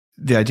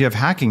the idea of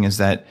hacking is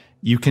that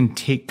you can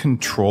take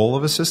control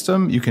of a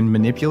system, you can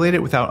manipulate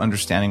it without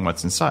understanding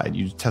what's inside.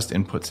 You test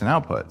inputs and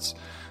outputs.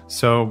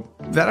 So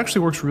that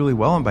actually works really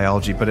well in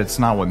biology, but it's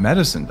not what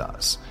medicine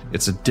does.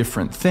 It's a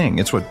different thing.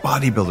 It's what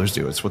bodybuilders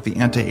do. It's what the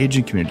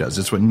anti-aging community does.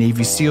 It's what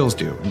Navy SEALs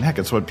do. And heck,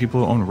 it's what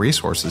people who own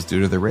racehorses do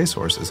to their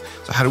racehorses.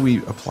 So how do we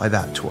apply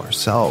that to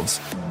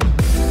ourselves?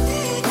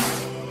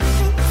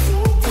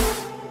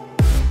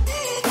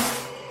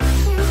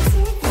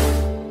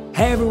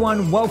 Hey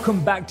everyone,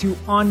 welcome back to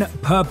On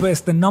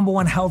Purpose, the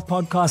 #1 health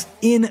podcast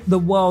in the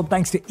world.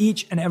 Thanks to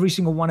each and every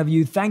single one of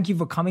you. Thank you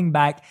for coming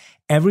back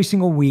every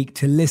single week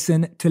to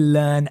listen, to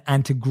learn,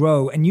 and to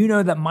grow. And you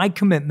know that my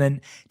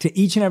commitment to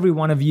each and every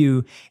one of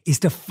you is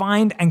to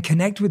find and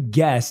connect with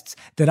guests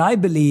that I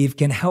believe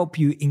can help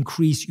you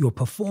increase your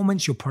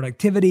performance, your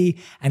productivity,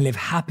 and live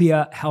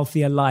happier,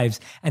 healthier lives.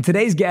 And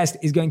today's guest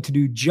is going to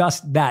do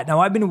just that. Now,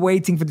 I've been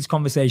waiting for this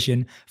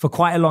conversation for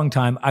quite a long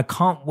time. I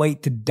can't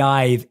wait to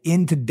dive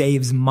into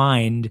Dave's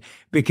mind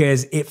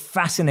because it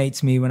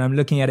fascinates me when I'm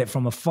looking at it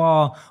from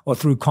afar or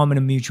through common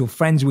and mutual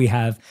friends we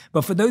have.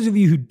 But for those of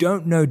you who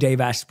don't know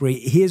Dave Asprey,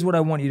 here's what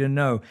I want you to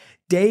know.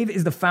 Dave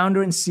is the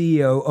founder and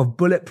CEO of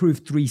Bulletproof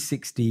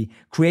 360,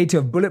 creator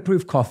of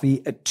Bulletproof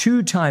Coffee, a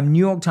 2-time New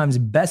York Times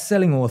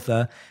bestselling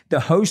author, the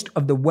host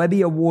of the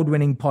Webby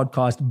award-winning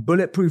podcast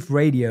Bulletproof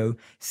Radio,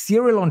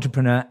 serial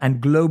entrepreneur,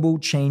 and global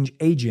change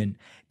agent.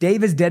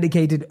 Dave has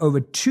dedicated over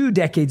 2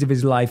 decades of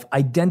his life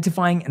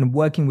identifying and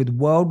working with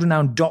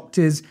world-renowned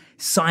doctors,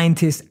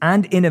 scientists,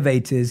 and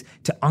innovators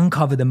to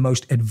uncover the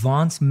most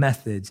advanced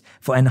methods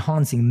for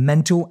enhancing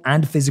mental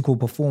and physical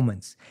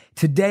performance.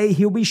 Today,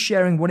 he'll be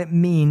sharing what it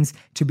means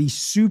to be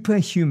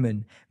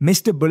superhuman.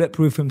 Mr.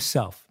 Bulletproof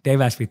himself,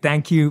 Dave Asprey,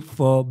 thank you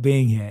for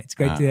being here. It's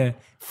great to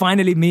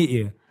finally meet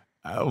you.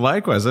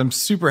 Likewise, I'm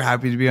super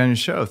happy to be on your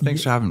show.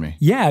 Thanks for having me.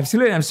 Yeah,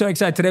 absolutely. I'm so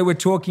excited. Today we're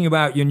talking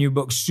about your new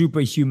book,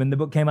 Superhuman. The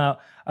book came out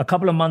a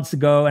couple of months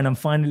ago, and I'm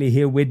finally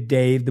here with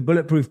Dave, the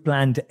bulletproof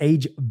plan to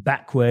age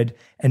backward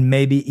and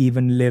maybe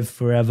even live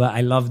forever.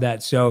 I love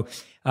that. So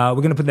we're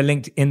going to put the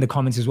link in the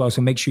comments as well.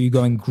 So make sure you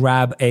go and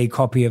grab a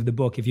copy of the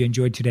book if you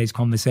enjoyed today's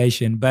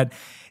conversation. But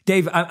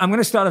Dave, I'm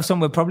going to start off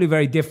somewhere probably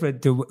very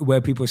different to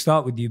where people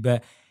start with you,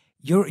 but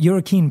you're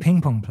a keen ping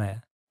pong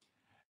player.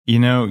 You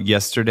know,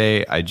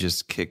 yesterday I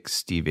just kicked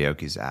Steve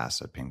Aoki's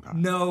ass at ping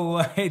pong. No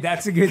way,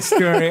 that's a good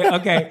story.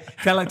 Okay,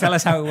 tell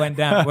us how it went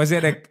down. Was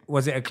it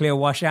a clear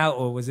washout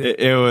or was it?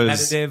 It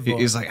was.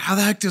 He's like, how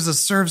the heck does a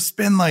serve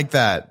spin like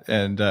that?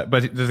 And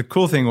but the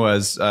cool thing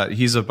was,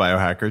 he's a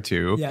biohacker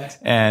too. Yes.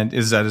 And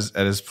is at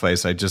his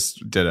place. I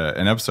just did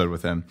an episode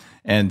with him,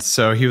 and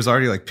so he was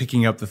already like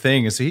picking up the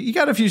thing, and so he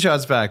got a few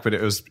shots back, but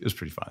it was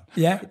pretty fun.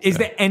 Yeah. Is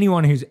there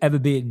anyone who's ever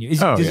beaten you?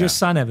 Does your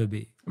son ever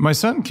beat? My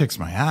son kicks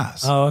my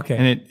ass. Oh, okay.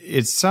 And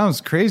it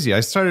sounds crazy. I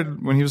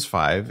started when he was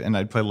 5 and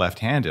I'd play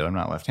left-handed. I'm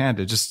not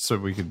left-handed, just so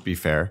we could be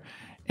fair.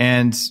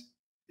 And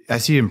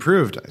as he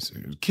improved,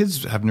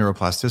 kids have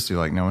neuroplasticity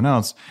like no one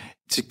else.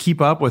 To keep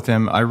up with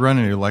him, I run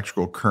an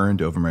electrical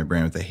current over my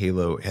brain with a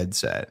Halo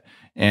headset.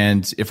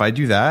 And if I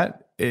do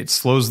that, it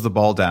slows the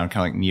ball down,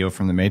 kind of like Neo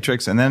from the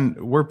Matrix. And then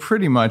we're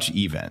pretty much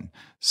even.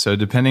 So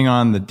depending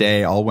on the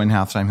day, I'll win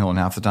half the time, he'll win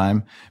half the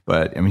time.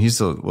 But I mean, he's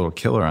a little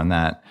killer on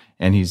that.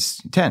 And he's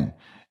 10.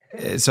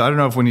 So I don't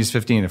know if when he's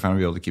 15, if I'm going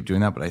to be able to keep doing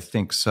that, but I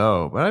think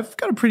so. But I've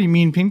got a pretty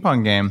mean ping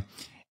pong game.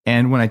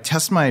 And when I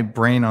test my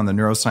brain on the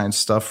neuroscience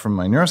stuff from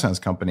my neuroscience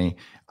company,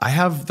 I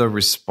have the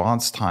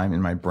response time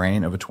in my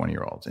brain of a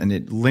 20-year-old. And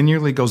it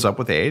linearly goes up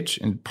with age.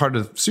 And part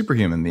of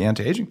Superhuman, the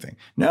anti-aging thing.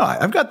 No,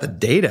 I've got the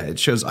data. It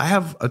shows I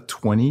have a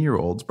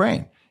 20-year-old's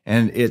brain.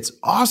 And it's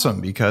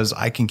awesome because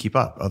I can keep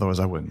up. Otherwise,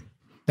 I wouldn't.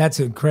 That's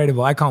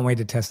incredible. I can't wait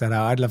to test that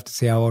out. I'd love to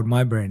see how old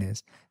my brain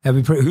is.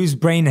 Whose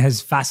brain has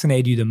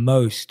fascinated you the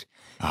most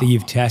that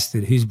you've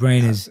tested? Whose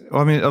brain is?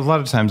 Well, I mean, a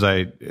lot of times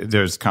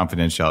there's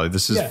confidentiality.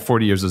 This is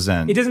 40 years of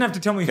Zen. It doesn't have to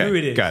tell me who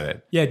it is. Got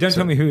it. Yeah, don't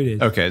tell me who it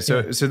is. Okay,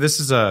 so this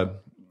is a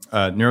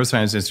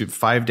Neuroscience Institute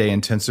 5-day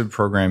intensive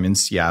program in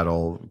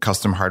Seattle,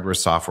 custom hardware,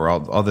 software,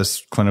 all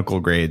this clinical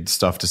grade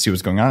stuff to see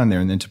what's going on in there,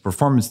 and then to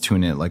performance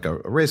tune it like a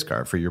race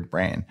car for your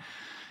brain.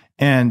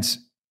 And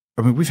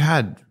I mean, we've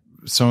had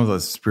some of the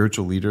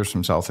spiritual leaders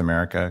from South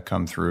America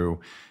come through.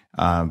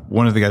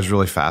 One of the guys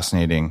really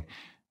fascinating.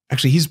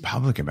 Actually, he's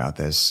public about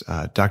this.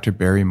 Dr.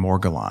 Barry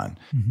Morguelan.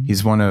 Mm-hmm.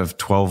 He's one of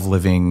 12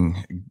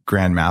 living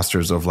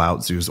grandmasters of Lao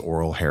Tzu's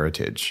oral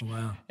heritage.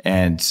 Wow.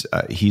 And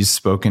he's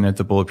spoken at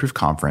the Bulletproof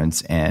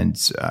Conference and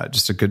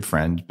just a good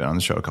friend, been on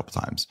the show a couple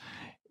times.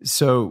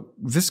 So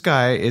this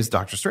guy is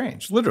Dr.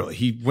 Strange. Literally,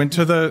 he went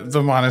to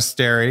the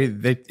monastery.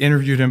 They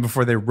interviewed him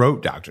before they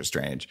wrote Dr.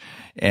 Strange.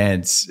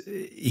 And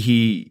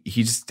he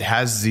just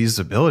has these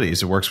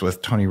abilities. It works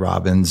with Tony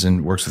Robbins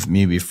and works with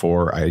me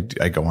before I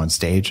go on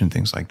stage and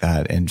things like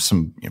that. And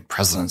some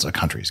presidents of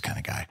countries kind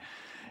of guy.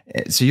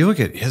 So you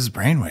look at his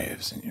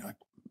brainwaves and you're like,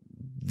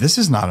 this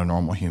is not a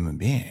normal human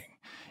being.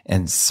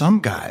 And some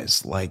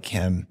guys like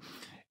him,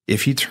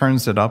 if he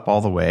turns it up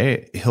all the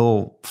way,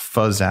 he'll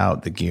fuzz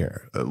out the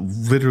gear.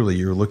 Literally,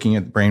 you're looking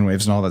at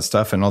brainwaves and all that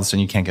stuff, and all of a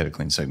sudden you can't get a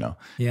clean signal.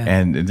 Yeah.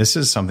 And this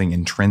is something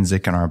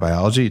intrinsic in our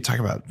biology. You talk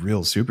about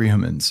real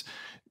superhumans.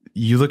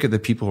 You look at the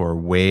people who are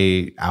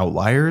way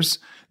outliers,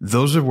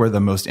 those are where the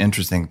most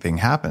interesting thing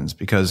happens,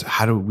 because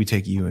how do we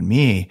take you and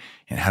me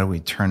and how do we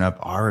turn up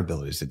our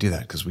abilities to do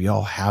that? Because we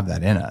all have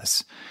that in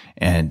us.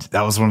 And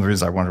that was one of the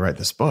reasons I wanted to write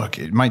this book.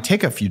 It might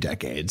take a few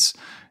decades.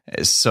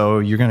 So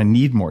you're going to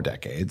need more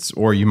decades,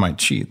 or you might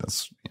cheat.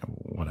 That's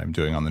what I'm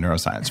doing on the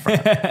neuroscience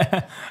front.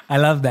 I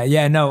love that.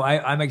 Yeah, no,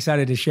 I'm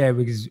excited to share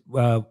because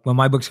when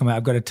my books come out,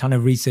 I've got a ton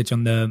of research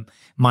on the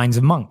minds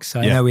of monks. So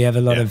I know we have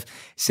a lot of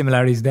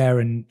similarities there,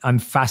 and I'm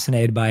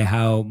fascinated by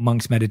how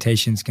monks'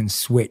 meditations can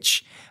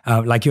switch,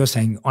 like you're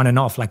saying, on and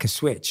off like a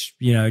switch,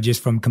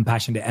 just from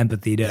compassion to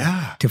empathy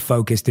to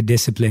focus to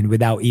discipline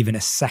without even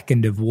a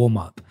second of warm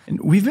up. And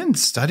we've been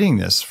studying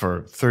this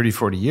for 30,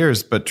 40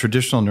 years, but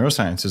traditional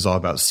neuroscience is all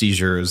about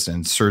seizures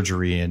and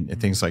surgery and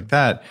things like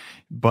that.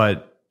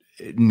 But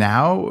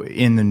now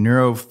in the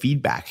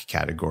neurofeedback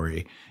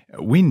category,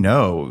 we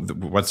know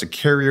what's a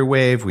carrier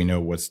wave. We know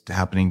what's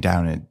happening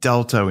down at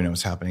delta. We know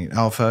what's happening at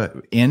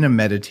alpha in a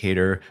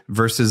meditator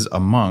versus a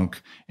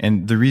monk.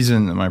 And the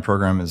reason that my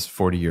program is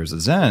 40 years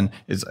of Zen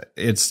is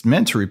it's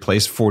meant to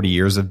replace 40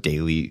 years of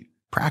daily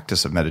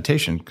practice of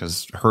meditation,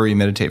 because hurry,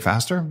 meditate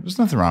faster. There's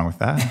nothing wrong with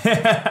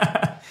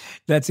that.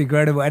 That's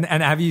incredible. And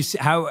have you,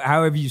 how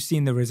have you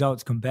seen the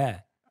results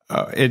compare?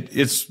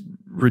 It's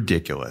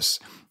ridiculous.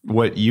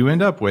 What you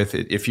end up with,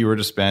 if you were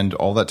to spend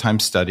all that time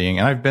studying,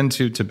 and I've been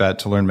to Tibet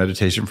to learn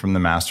meditation from the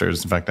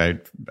masters. In fact, I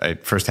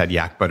first had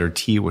yak butter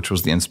tea, which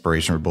was the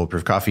inspiration for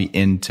Bulletproof Coffee,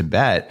 in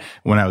Tibet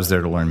when I was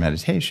there to learn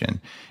meditation.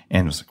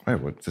 And I was like,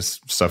 wait, what? This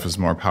stuff is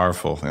more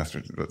powerful.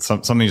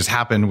 Something just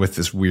happened with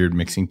this weird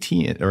mixing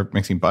tea or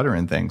mixing butter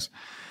and things.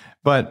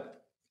 But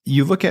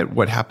you look at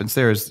what happens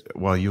there is,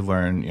 well, you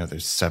learn,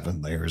 there's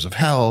 7 layers of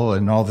hell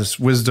and all this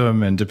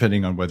wisdom. And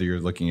depending on whether you're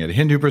looking at a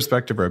Hindu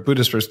perspective or a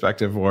Buddhist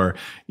perspective, or,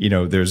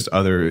 there's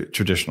other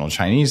traditional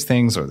Chinese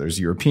things, or there's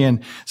European.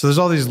 So there's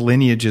all these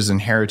lineages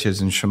and heritage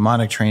and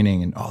shamanic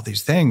training and all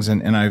these things.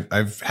 And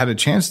I've had a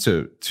chance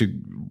to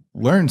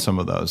learn some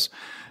of those,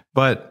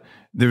 but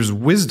there's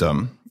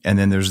wisdom. And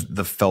then there's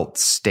the felt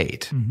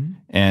state. Mm-hmm.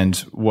 And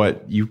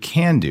what you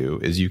can do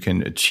is you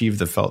can achieve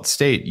the felt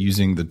state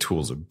using the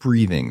tools of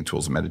breathing,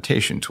 tools of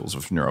meditation, tools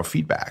of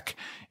neurofeedback.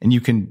 And you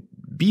can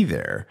be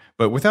there,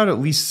 but without at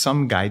least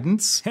some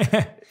guidance,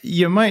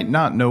 you might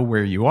not know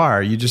where you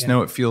are. You just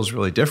know it feels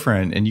really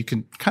different, and you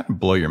can kind of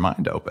blow your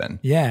mind open.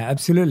 Yeah,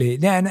 absolutely.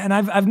 Yeah, and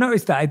I've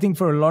noticed that. I think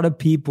for a lot of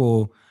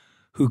people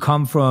who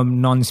come from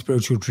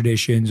non-spiritual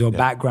traditions or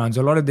backgrounds,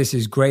 a lot of this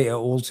is great at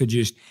also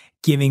just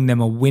giving them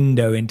a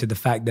window into the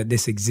fact that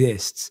this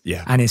exists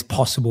and is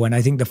possible. And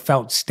I think the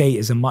felt state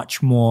is a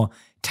much more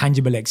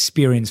tangible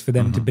experience for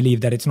them to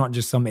believe that it's not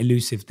just some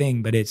elusive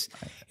thing, but it's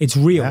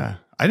real. Yeah.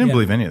 I didn't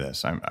believe any of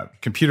this. I'm a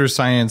computer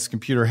science,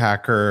 computer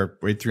hacker,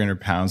 weighed 300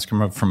 pounds,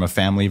 come up from a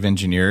family of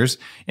engineers.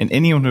 And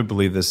anyone who would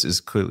believe this is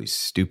clearly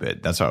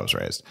stupid. That's how I was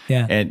raised.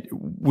 Yeah. And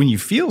when you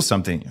feel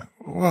something,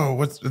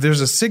 whoa,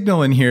 there's a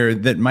signal in here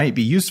that might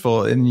be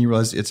useful. And you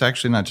realize it's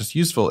actually not just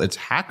useful, it's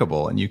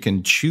hackable. And you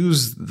can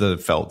choose the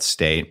felt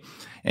state,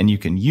 and you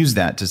can use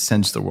that to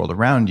sense the world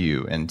around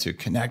you and to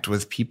connect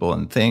with people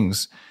and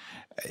things.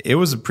 It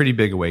was a pretty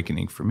big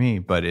awakening for me,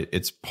 but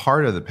it's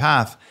part of the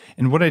path.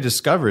 And what I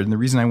discovered, and the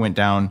reason I went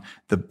down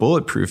the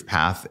bulletproof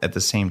path at the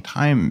same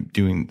time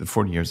doing the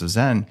 40 years of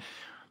Zen,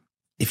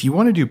 if you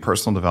want to do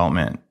personal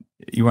development,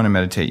 you want to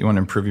meditate, you want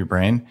to improve your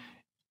brain,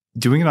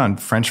 doing it on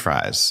French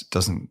fries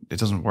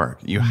doesn't work.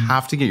 You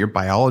have to get your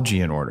biology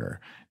in order,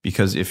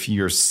 because if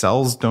your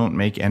cells don't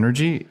make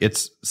energy,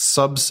 it's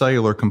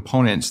subcellular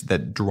components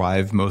that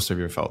drive most of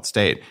your felt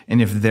state.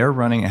 And if they're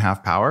running at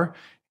half power,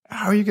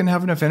 how are you going to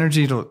have enough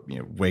energy to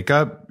wake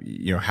up,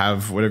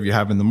 have whatever you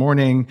have in the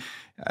morning,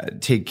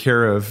 take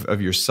care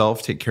of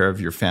yourself, take care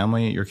of your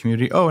family, your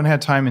community. Oh, and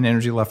had time and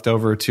energy left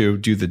over to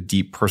do the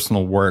deep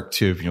personal work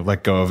to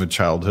let go of a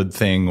childhood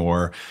thing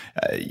or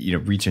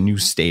reach a new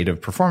state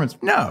of performance.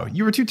 No,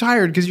 you were too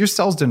tired because your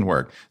cells didn't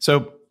work.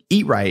 So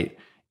eat right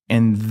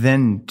and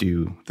then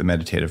do the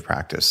meditative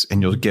practice,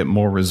 and you'll get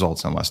more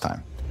results in less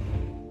time.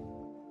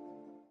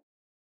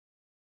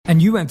 And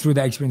you went through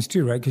that experience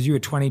too, right? Because you were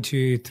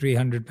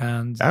 300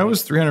 pounds. I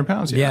was 300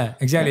 pounds. Yeah,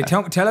 exactly.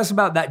 Yeah. Tell us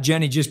about that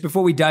journey. Just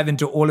before we dive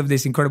into all of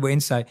this incredible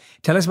insight,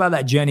 tell us about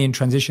that journey and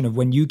transition of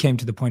when you came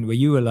to the point where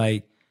you were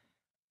like,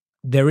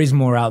 there is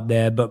more out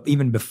there. But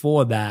even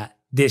before that,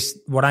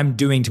 what I'm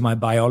doing to my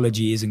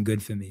biology isn't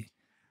good for me.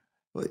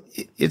 Well,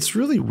 it's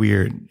really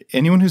weird.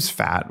 Anyone who's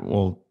fat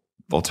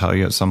they'll tell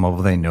you at some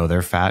level they know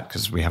they're fat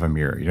because we have a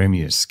mirror. You don't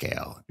need a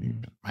scale.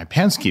 My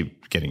pants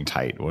keep getting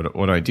tight. What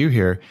do I do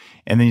here?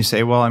 And then you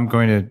say, well, I'm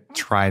going to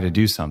try to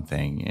do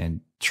something.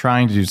 And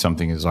trying to do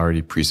something is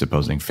already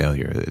presupposing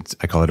failure.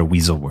 I call it a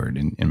weasel word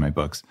in my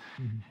books.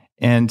 Mm-hmm.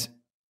 And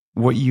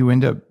what you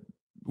end up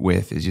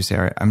with is you say,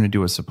 all right, I'm going to do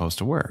what's supposed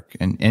to work.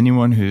 And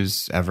anyone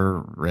who's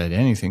ever read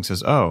anything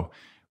says, oh,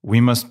 we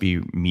must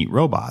be meat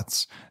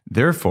robots.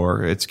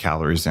 Therefore, it's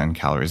calories in,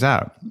 calories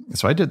out.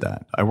 So I did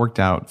that. I worked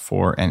out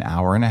for an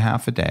hour and a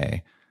half a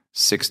day,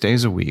 6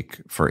 days a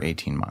week for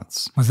 18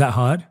 months. Was that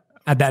hard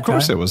at that time? Of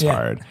course it was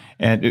hard.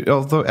 And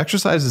although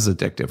exercise is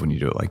addictive when you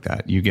do it like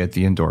that, you get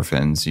the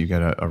endorphins, you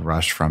get a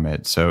rush from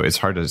it. So it's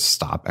hard to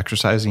stop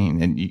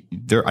exercising.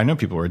 And I know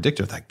people who are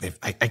addicted. Like,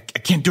 I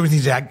can't do anything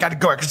today. I got to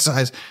go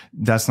exercise.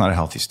 That's not a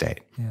healthy state,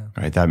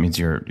 right? That means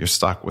you're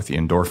stuck with the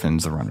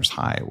endorphins, the runner's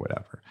high, or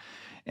whatever.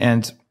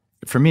 And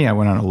for me, I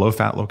went on a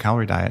low-fat,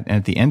 low-calorie diet. And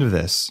at the end of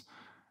this,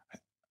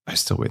 I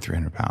still weighed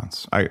 300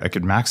 pounds. I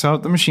could max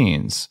out the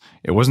machines.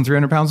 It wasn't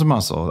 300 pounds of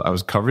muscle. I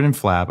was covered in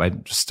flab. I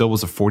still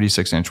was a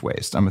 46-inch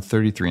waist. I'm a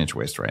 33-inch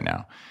waist right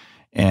now.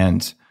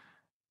 And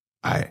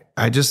I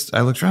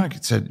looked around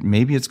and said,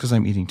 maybe it's because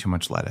I'm eating too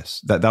much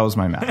lettuce. That was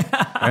my math.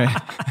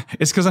 Right?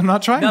 It's because I'm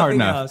not trying hard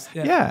enough.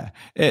 Yeah.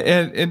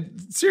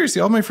 And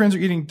seriously, all my friends are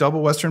eating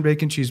double Western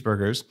bacon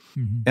cheeseburgers,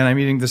 and I'm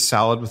eating this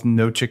salad with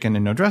no chicken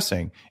and no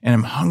dressing. And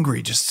I'm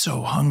hungry, just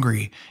so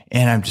hungry.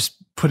 And I'm just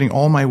putting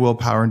all my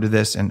willpower into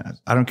this. And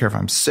I don't care if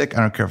I'm sick.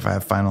 I don't care if I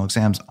have final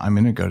exams. I'm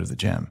going to go to the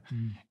gym.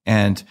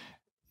 And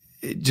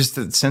just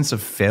the sense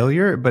of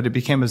failure, but it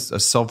became a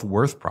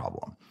self-worth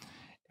problem.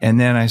 And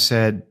then I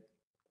said,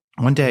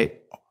 one day,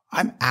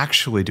 I'm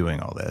actually doing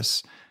all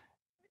this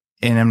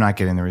and I'm not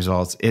getting the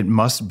results. It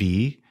must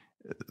be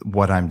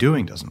what I'm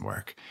doing doesn't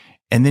work.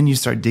 And then you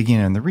start digging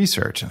in the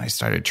research, and I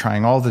started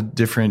trying all the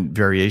different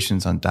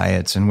variations on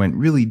diets and went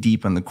really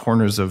deep on the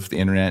corners of the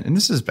internet. And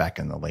this is back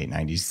in the late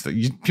 90s. So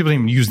people didn't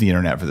even use the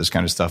internet for this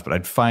kind of stuff, but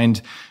I'd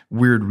find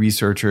weird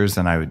researchers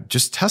and I would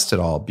just test it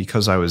all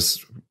because I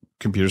was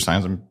computer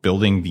science. I'm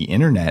building the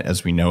internet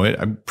as we know it.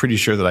 I'm pretty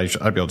sure that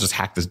I'd be able to just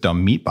hack this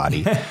dumb meat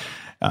body.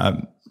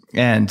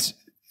 And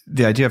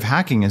the idea of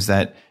hacking is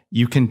that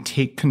you can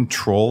take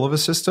control of a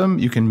system.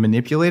 You can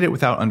manipulate it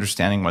without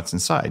understanding what's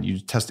inside. You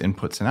test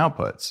inputs and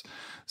outputs.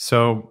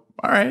 So,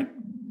 all right,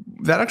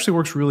 that actually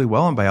works really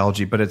well in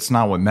biology, but it's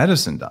not what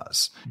medicine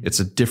does. It's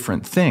a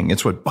different thing.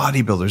 It's what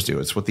bodybuilders do.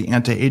 It's what the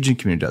anti-aging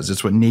community does.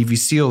 It's what Navy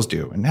SEALs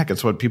do. And heck,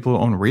 it's what people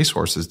who own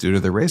racehorses do to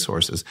their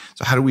racehorses.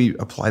 So how do we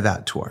apply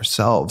that to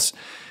ourselves?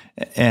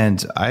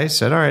 And I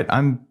said, all right,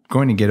 I'm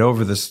going to get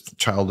over this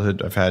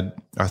childhood. I've had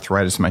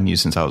arthritis in my knee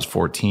since I was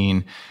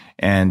 14.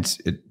 And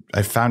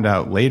I found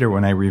out later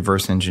when I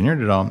reverse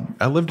engineered it all,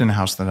 I lived in a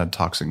house that had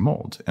toxic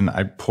mold and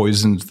I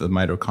poisoned the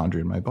mitochondria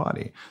in my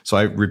body. So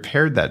I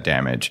repaired that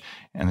damage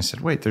and I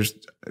said, wait, there's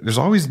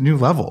always new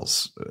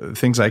levels,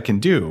 things I can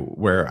do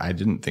where I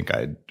didn't think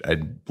I'd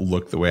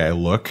look the way I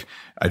look.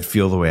 I'd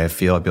feel the way I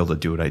feel. I'd be able to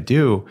do what I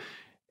do.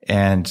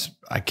 And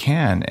I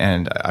can.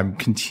 And I'm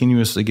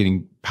continuously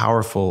getting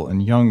powerful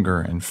and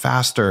younger and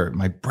faster.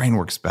 My brain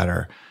works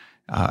better.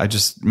 I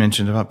just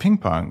mentioned about ping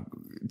pong.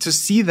 To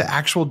see the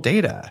actual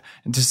data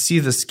and to see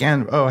the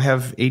scan, I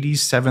have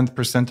 87th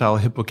percentile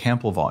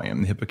hippocampal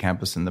volume, the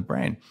hippocampus in the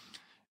brain.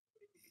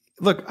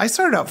 Look, I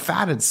started out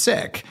fat and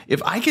sick.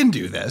 If I can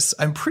do this,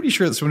 I'm pretty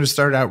sure that someone who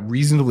started out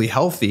reasonably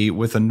healthy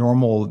with a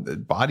normal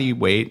body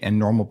weight and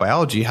normal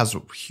biology has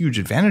huge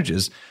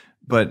advantages.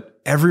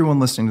 But everyone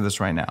listening to this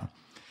right now,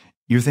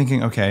 you're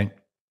thinking, okay,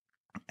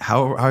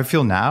 how I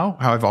feel now,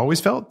 how I've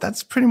always felt,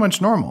 that's pretty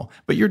much normal.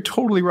 But you're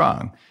totally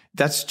wrong.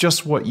 That's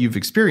just what you've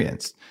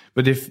experienced.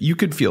 But if you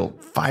could feel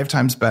 5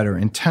 times better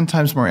and 10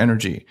 times more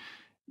energy,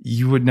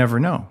 you would never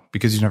know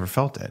because you never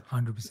felt it.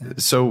 100%.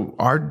 So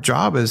our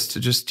job is to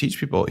just teach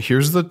people,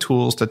 here's the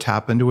tools to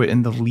tap into it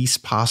in the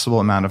least possible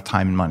amount of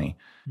time and money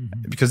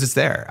because it's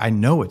there. I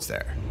know it's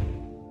there.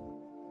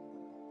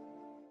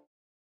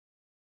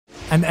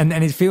 And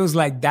it feels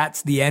like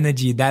that's the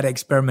energy, that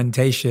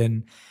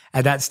experimentation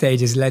at that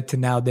stage has led to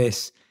now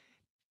this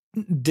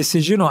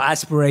decision or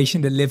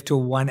aspiration to live to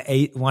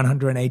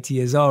 180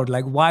 years old.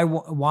 Like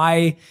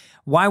why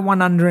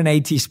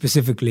 180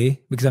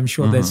 specifically? Because I'm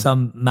sure there's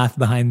some math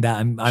behind that.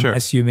 I'm sure.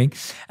 assuming.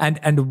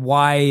 And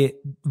why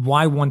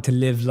want to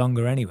live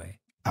longer anyway?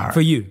 Right.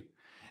 For you?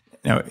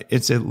 No,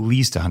 it's at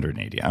least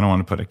 180. I don't want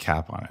to put a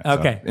cap on it.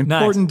 Okay. So,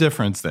 important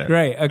difference there.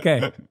 Great.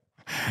 Okay.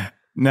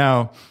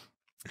 Now,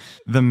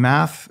 the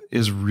math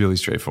is really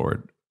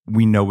straightforward.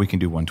 We know we can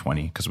do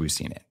 120 because we've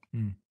seen it.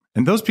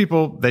 And those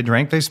people, they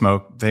drank, they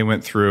smoked, they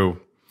went through,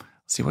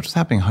 let's see, what was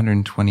happening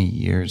 120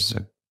 years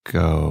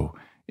ago?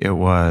 It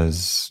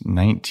was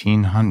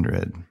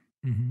 1900.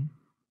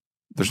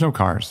 There's no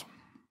cars.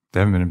 They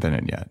haven't been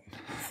invented yet.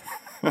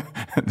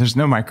 There's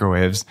no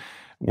microwaves.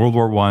 World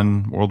War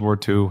I, World War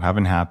II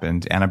haven't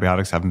happened.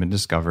 Antibiotics haven't been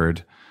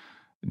discovered.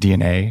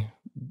 DNA,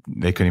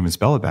 they couldn't even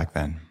spell it back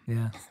then.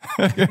 Yeah.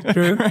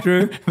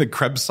 True. The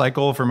Krebs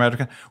cycle for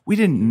mitochondria. We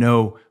didn't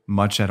know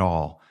much at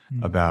all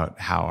about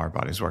how our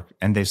bodies work.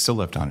 And they still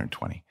lived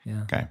 120.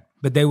 Yeah. Okay.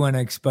 But they weren't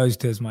exposed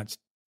to as much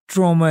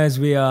trauma as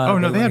we are. Oh,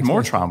 no, they had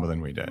more trauma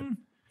than we did.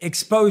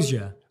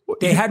 Exposure.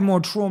 They had more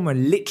trauma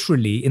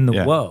literally in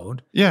the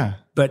world. Yeah.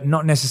 But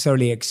not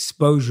necessarily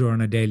exposure on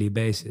a daily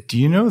basis. Do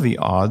you know the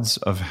odds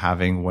of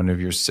having one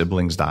of your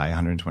siblings die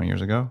 120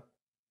 years ago?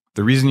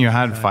 The reason you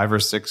had 5 or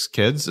 6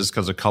 kids is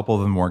because a couple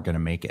of them weren't going to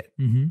make it.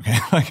 Okay?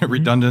 Like a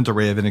redundant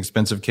array of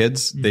inexpensive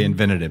kids, they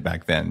invented it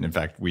back then. In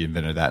fact, we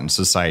invented that in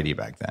society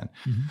back then.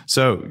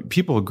 So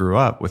people grew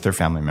up with their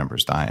family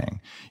members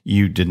dying.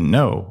 You didn't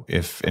know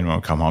if anyone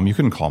would come home. You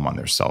couldn't call them on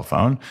their cell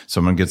phone.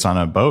 Someone gets on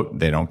a boat,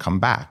 they don't come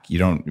back.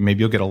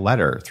 Maybe you'll get a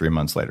letter 3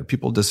 months later.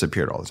 People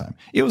disappeared all the time.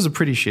 It was a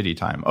pretty shitty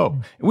time.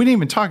 Oh, we didn't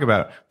even talk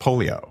about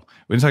polio.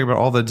 We didn't talk about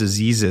all the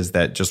diseases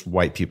that just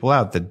wipe people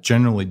out that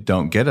generally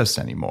don't get us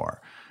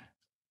anymore.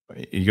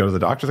 You go to the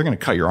doctor, they're going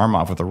to cut your arm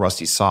off with a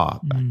rusty saw.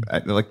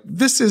 Like,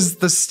 this is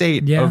the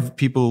state of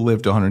people who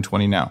live to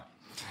 120 now.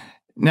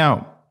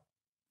 Now,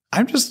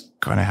 I'm just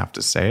going to have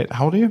to say it.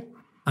 How old are you?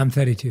 I'm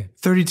 32.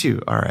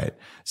 32. All right.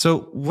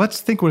 So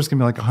let's think what it's going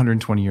to be like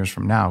 120 years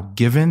from now,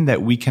 given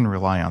that we can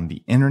rely on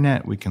the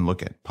internet. We can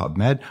look at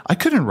PubMed. I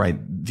couldn't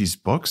write these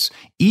books.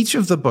 Each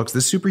of the books,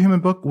 the Superhuman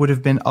book, would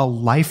have been a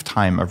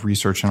lifetime of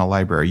research in a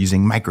library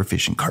using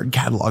microfiche and card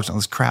catalogs and all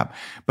this crap.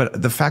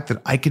 But the fact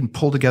that I can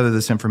pull together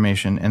this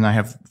information and I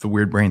have the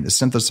weird brain that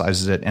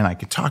synthesizes it and I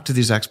can talk to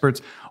these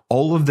experts,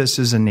 all of this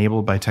is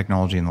enabled by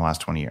technology in the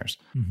last 20 years.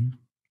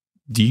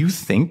 Do you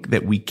think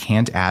that we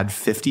can't add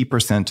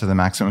 50% to the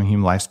maximum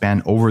human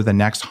lifespan over the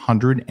next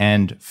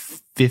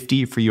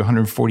 150 for you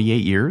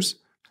 148 years?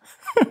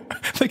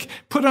 Like,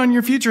 put on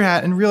your future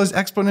hat and realize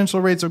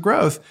exponential rates of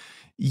growth.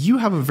 You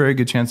have a very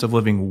good chance of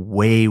living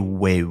way,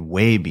 way,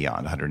 way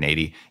beyond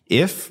 180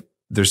 if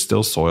there's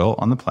still soil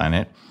on the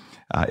planet,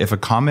 if a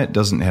comet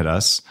doesn't hit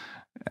us,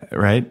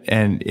 right?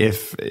 And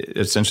if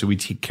essentially we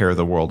take care of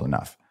the world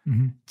enough.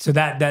 So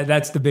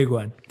that's the big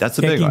one. That's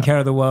the big one. Taking care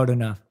of the world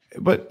enough.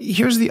 But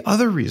here's the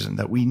other reason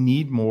that we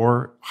need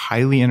more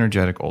highly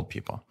energetic old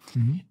people.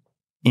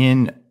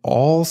 In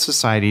all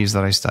societies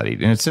that I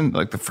studied, and it's in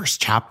like the first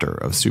chapter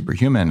of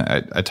Superhuman,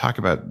 I talk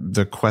about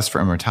the quest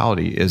for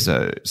immortality is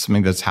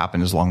something that's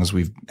happened as long as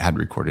we've had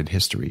recorded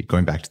history,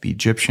 going back to the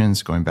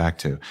Egyptians, going back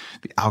to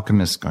the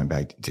alchemists, going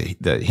back to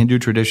the Hindu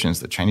traditions,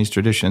 the Chinese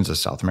traditions, the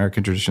South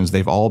American traditions.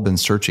 They've all been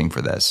searching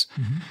for this.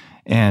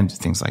 And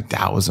things like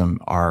Taoism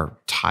are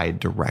tied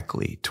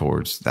directly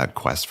towards that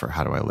quest for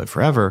how do I live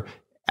forever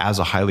as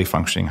a highly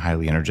functioning,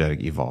 highly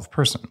energetic, evolved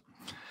person.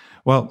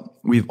 Well,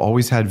 we've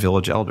always had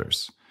village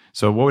elders.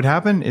 So what would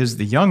happen is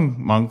the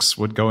young monks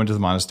would go into the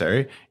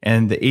monastery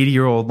and the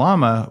 80-year-old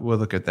lama would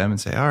look at them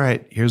and say, all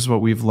right, here's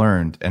what we've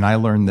learned. And I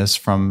learned this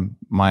from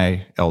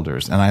my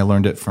elders and I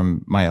learned it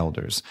from my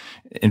elders.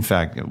 In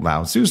fact,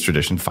 Lao Tzu's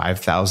tradition,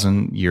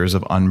 5,000 years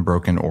of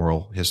unbroken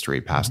oral history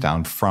passed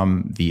down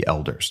from the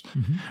elders.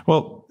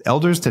 Well,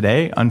 elders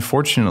today,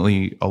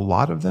 unfortunately, a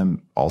lot of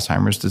them,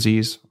 Alzheimer's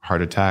disease,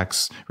 heart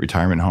attacks,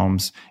 retirement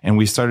homes. And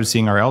we started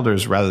seeing our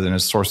elders rather than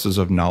as sources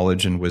of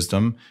knowledge and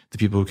wisdom, the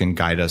people who can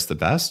guide us the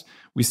best.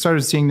 We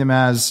started seeing them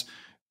as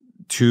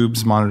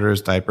tubes,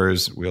 monitors,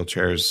 diapers,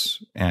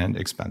 wheelchairs, and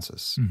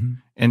expenses.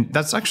 And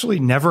that's actually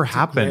never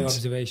happened. Great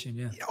observation,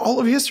 yeah. All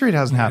of history, it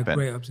hasn't happened.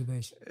 Great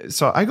observation.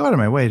 So I go out of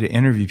my way to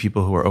interview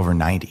people who are over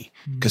 90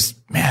 because,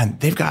 man,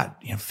 they've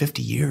got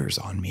 50 years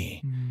on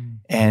me.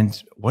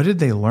 And what did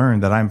they learn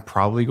that I'm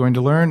probably going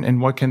to learn?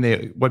 And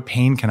what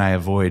pain can I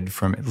avoid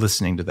from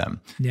listening to them?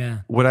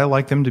 Yeah. Would I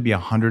like them to be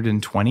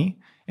 120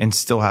 and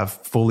still have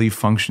fully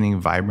functioning,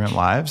 vibrant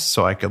lives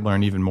so I could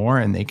learn even more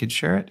and they could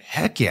share it?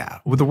 Heck yeah.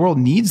 Well, the world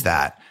needs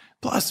that.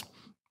 Plus,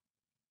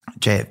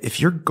 Jay, if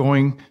you're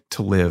going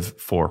to live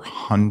for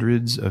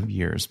hundreds of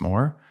years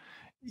more,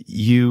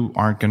 you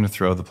aren't going to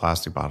throw the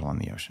plastic bottle in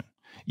the ocean.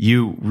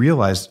 You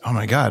realize, oh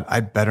my God, I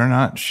better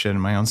not shit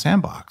in my own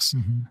sandbox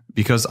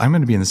because I'm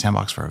going to be in the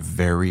sandbox for a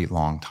very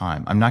long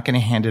time. I'm not going to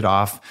hand it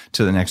off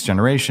to the next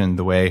generation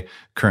the way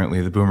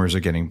currently the boomers are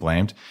getting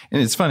blamed.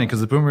 And it's funny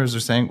because the boomers are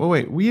saying, well,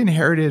 wait, we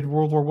inherited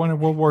World War I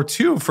and World War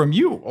II from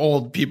you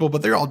old people,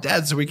 but they're all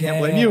dead, so we can't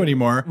blame you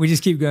anymore. We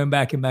just keep going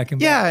back and back and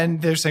back. Yeah,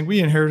 and they're saying we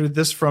inherited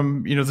this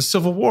from, the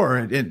Civil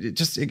War.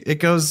 It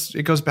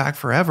goes back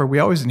forever. We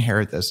always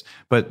inherit this,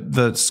 but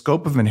the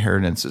scope of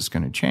inheritance is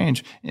going to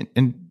change.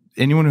 And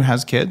anyone who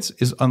has kids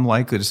is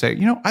unlikely to say,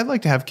 I'd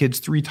like to have kids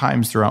 3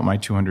 times throughout my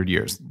 200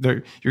 years.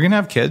 You're going to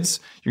have kids.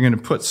 You're going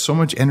to put so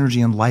much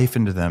energy and life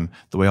into them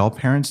the way all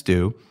parents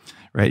do,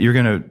 right? You're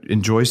going to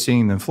enjoy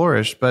seeing them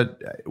flourish, but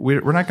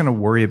we're not going to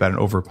worry about an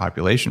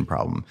overpopulation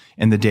problem.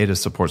 And the data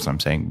supports what I'm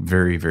saying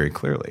very, very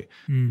clearly.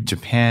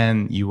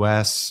 Japan,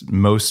 US,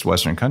 most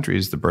Western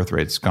countries, the birth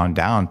rate's gone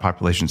down.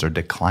 Populations are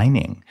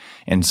declining.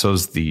 And so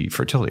is the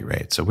fertility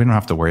rate. So we don't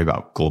have to worry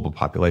about global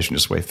population.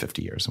 Just wait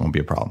 50 years. It won't be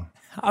a problem.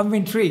 I'm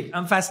intrigued.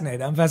 I'm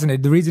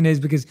fascinated. The reason is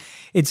because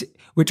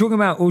we're talking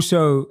about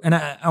also, and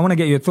I want to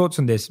get your thoughts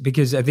on this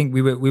because I think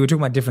we were talking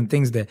about different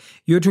things there.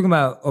 You were talking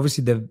about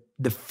obviously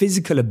the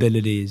physical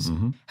abilities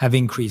have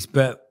increased,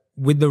 but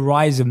with the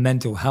rise of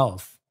mental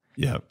health,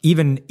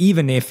 even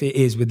if it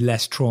is with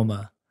less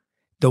trauma,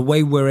 the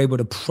way we're able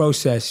to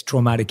process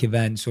traumatic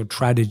events or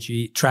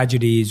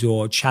tragedies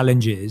or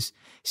challenges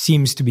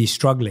seems to be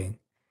struggling.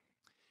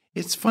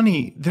 It's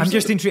funny. I'm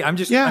just intrigued. I'm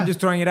just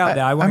throwing it out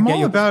there. I want to get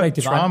your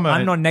perspective. I'm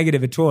not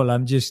negative at all.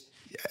 I'm just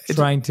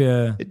trying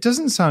to. It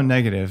doesn't sound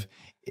negative.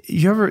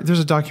 There's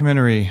a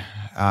documentary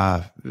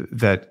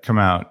that came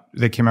out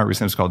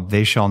recently. It's called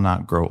 "They Shall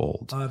Not Grow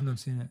Old." Oh, I've not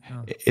seen it.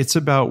 No. It's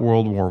about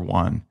World War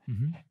I.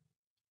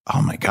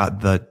 Oh my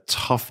God, the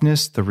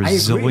toughness, the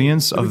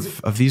resilience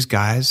of these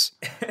guys.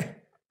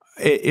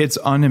 It's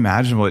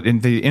unimaginable.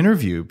 And they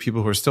interview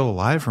people who are still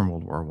alive from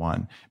World War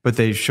I, but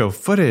they show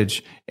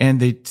footage and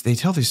they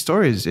tell these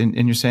stories. And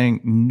you're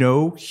saying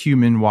no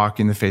human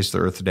walking the face of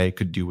the earth today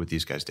could do what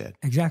these guys did.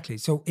 Exactly.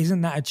 So isn't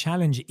that a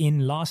challenge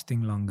in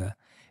lasting longer?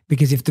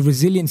 Because if the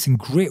resilience and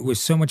grit was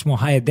so much more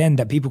higher then,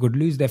 that people could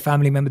lose their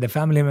family member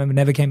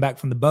never came back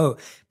from the boat,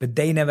 but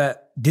they never,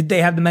 did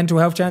they have the mental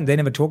health challenge? They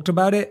never talked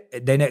about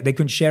it. They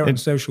couldn't share it on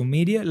social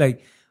media.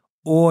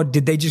 Or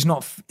did they just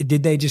not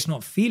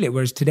feel it?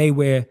 Whereas today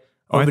we're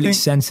overly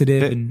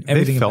sensitive and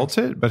everything. They felt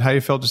it, but how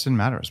you felt just didn't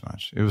matter as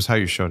much. It was how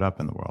you showed up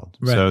in the world.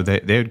 Right. So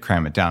they would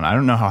cram it down. I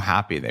don't know how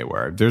happy they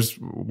were. There's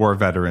war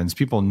veterans.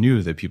 People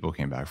knew that people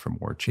came back from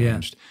war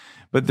changed. Yeah.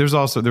 But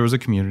there was a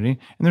community,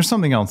 and there's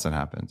something else that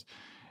happened.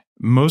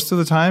 Most of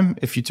the time,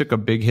 if you took a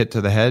big hit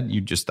to the head, you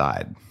just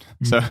died.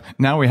 So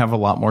now we have a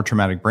lot more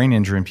traumatic brain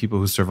injury and people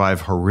who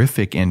survive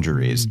horrific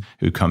injuries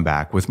who come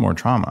back with more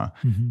trauma.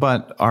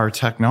 But our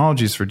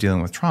technologies for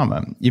dealing with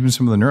trauma, even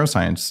some of the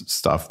neuroscience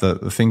stuff,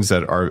 the things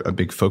that are a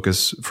big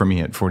focus for me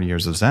at 40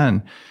 years of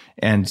Zen,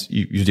 and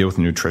you deal with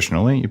them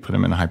nutritionally, you put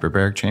them in a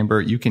hyperbaric chamber,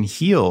 you can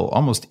heal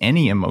almost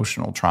any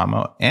emotional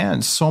trauma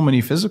and so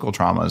many physical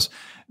traumas.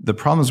 The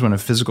problem is when a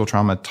physical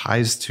trauma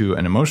ties to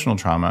an emotional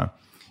trauma,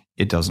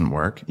 it doesn't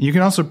work. You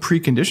can also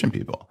precondition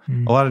people.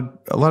 A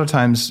lot of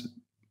times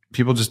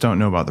people just don't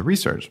know about the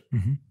research.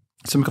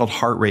 Something called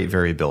heart rate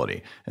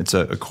variability. It's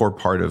a core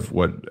part of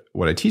what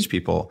I teach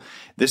people.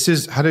 This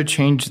is how to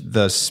change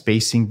the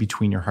spacing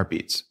between your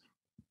heartbeats.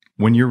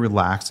 When you're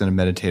relaxed in a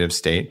meditative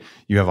state,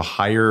 you have a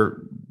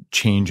higher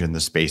change in the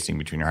spacing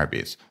between your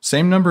heartbeats.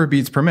 Same number of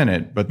beats per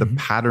minute, but the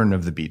pattern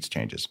of the beats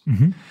changes.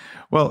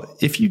 Well,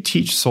 if you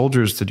teach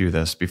soldiers to do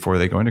this before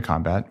they go into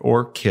combat,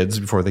 or kids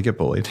before they get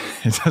bullied,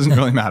 it doesn't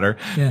really matter.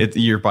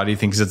 Your body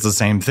thinks it's the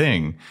same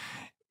thing.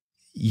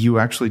 You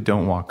actually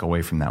don't walk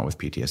away from that with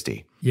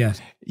PTSD.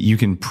 Yes. You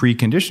can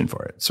precondition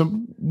for it. So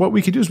what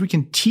we can do is we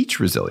can teach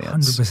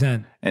resilience.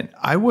 100%. And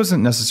I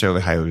wasn't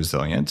necessarily highly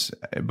resilient,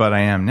 but I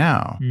am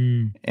now.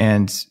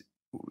 And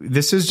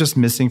this is just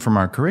missing from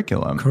our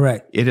curriculum.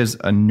 Correct. It is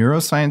a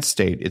neuroscience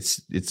state.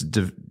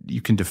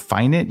 You can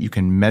define it, you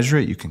can measure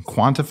it, you can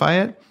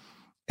quantify it,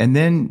 and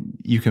then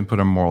you can put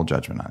a moral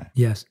judgment on it.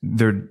 Yes.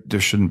 There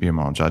shouldn't be a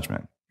moral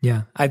judgment.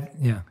 Yeah.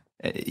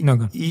 No,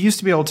 go. You used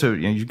to be able to,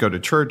 you go to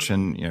church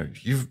and,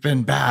 you've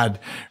been bad,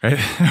 right?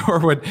 Or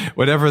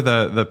whatever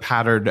the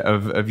pattern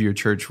of your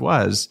church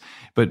was.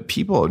 But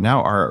people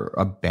now are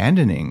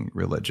abandoning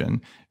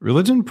religion.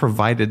 Religion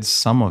provided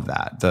some of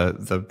that,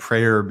 the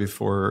prayer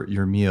before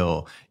your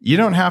meal. You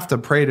don't have to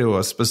pray to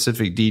a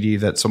specific deity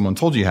that someone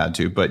told you had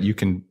to, but you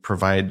can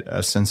provide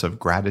a sense of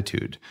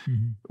gratitude,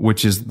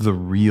 which is the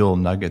real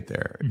nugget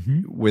there.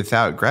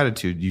 Without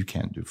gratitude, you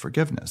can't do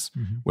forgiveness.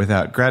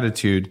 Without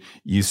gratitude,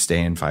 you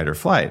stay in fight or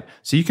flight.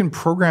 So you can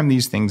program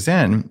these things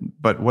in,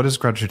 but what does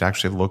gratitude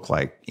actually look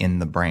like in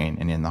the brain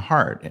and in the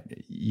heart?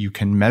 You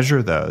can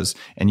measure those,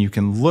 and you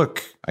can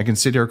look. I can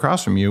sit here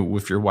across from you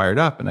if you're wired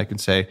up, and I can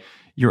say,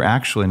 you're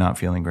actually not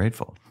feeling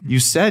grateful. You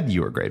said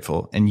you were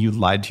grateful, and you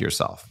lied to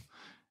yourself,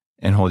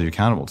 and hold you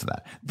accountable to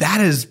that.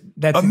 That's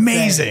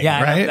amazing. Insane.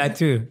 Yeah, right? I love that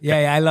too.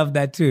 Yeah, I love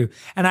that too.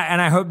 And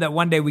I hope that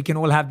one day we can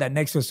all have that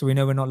next to us, so we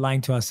know we're not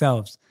lying to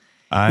ourselves.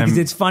 Because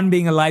it's fun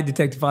being a lie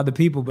detector for other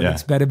people, but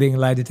it's better being a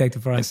lie detector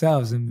for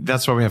ourselves. And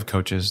that's why we have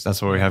coaches.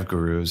 That's why we have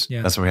gurus.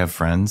 That's why we have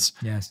friends.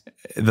 Yes.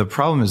 The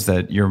problem is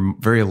that you're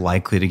very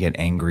likely to get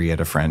angry at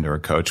a friend or a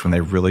coach when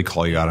they really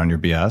call you out on your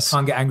BS.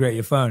 Can't get angry at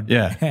your phone.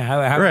 Yeah. How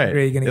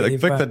angry are you going to get your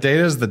phone? The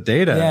data is the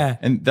data. Yeah.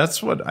 And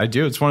that's what I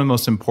do. It's one of the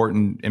most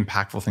important,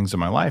 impactful things in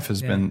my life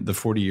has been the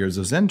 40 years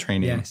of Zen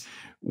training,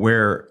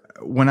 where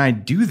when I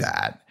do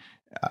that,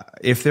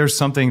 if there's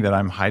something that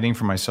I'm hiding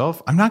from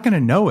myself, I'm not going to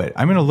know it.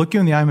 I'm going to look you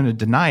in the eye. I'm going to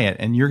deny it.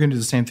 And you're going to do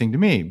the same thing to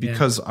me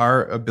because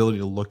our ability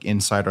to look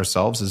inside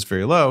ourselves is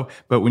very low.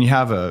 But when you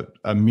have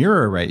a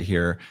mirror right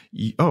here,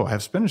 I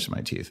have spinach in my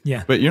teeth.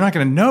 Yeah. But you're not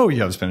going to know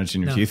you have spinach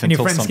in your teeth and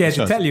until your friend's scared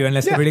to tell you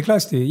unless they're really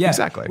close to you. Yeah,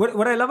 exactly.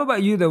 What I love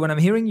about you though, when I'm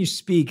hearing you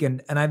speak,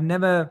 and I've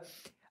never,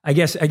 I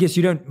guess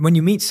you don't, when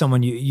you meet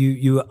someone,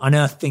 you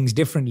unearth things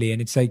differently.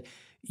 And it's like,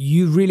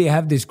 you really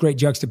have this great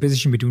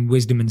juxtaposition between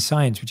wisdom and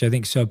science, which I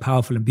think is so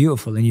powerful and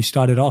beautiful. And you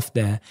started off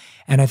there.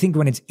 And I think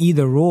when it's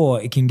either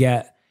or, it can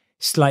get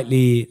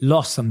slightly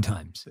lost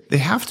sometimes. They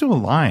have to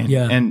align.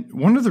 Yeah. And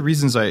one of the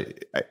reasons I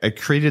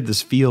created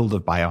this field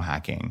of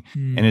biohacking,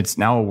 and it's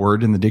now a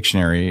word in the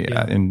dictionary,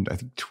 in I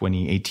think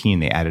 2018,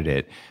 they added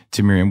it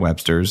to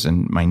Merriam-Webster's,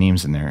 and my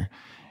name's in there.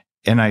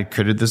 And I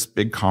created this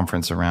big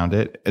conference around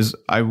it, as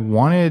I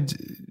wanted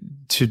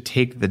to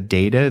take the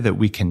data that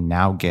we can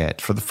now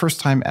get for the first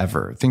time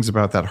ever, things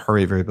about that heart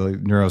rate variability,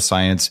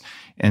 neuroscience,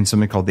 and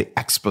something called the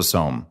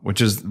exposome,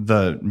 which is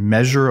the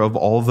measure of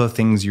all the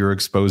things you're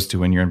exposed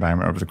to in your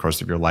environment over the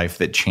course of your life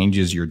that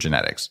changes your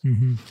genetics.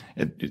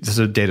 This is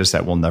a data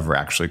set we'll never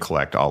actually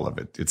collect all of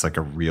it. It's like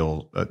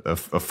a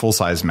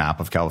full-size map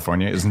of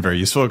California isn't very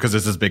useful because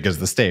it's as big as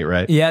the state,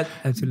 right? Yeah,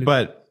 absolutely.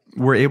 But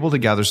we're able to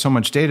gather so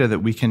much data that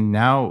we can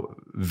now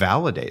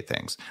validate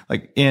things.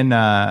 Like in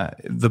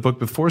the book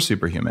Before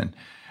Superhuman,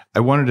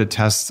 I wanted to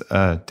test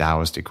a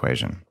Taoist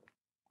equation.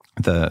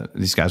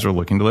 These guys are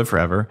looking to live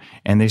forever,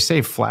 and they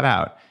say flat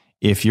out,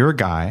 if you're a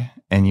guy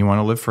and you want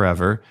to live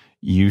forever,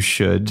 you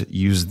should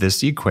use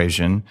this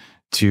equation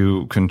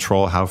to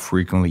control how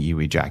frequently you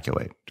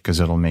ejaculate, because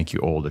it'll make you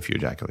old if you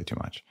ejaculate too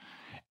much.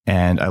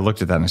 And I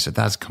looked at that and I said,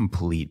 that's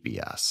complete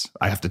BS.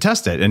 I have to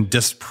test it and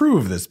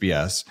disprove this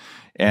BS.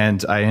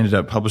 And I ended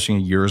up publishing a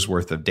year's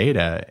worth of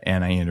data,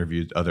 and I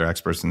interviewed other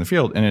experts in the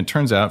field. And it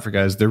turns out, for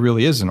guys, there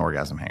really is an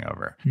orgasm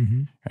hangover,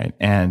 right?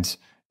 And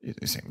you're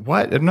saying,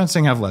 what? I'm not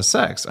saying have less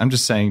sex. I'm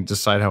just saying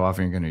decide how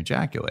often you're going to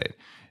ejaculate.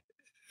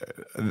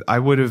 I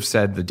would have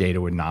said the data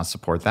would not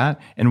support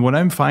that. And what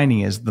I'm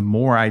finding is the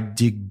more I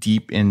dig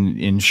deep in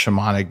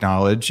shamanic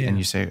knowledge, and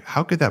you say,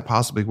 how could that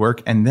possibly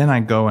work? And then I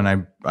go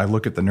and I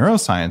look at the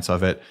neuroscience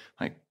of it,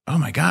 like, oh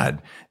my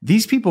God,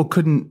 these people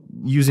couldn't,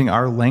 using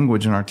our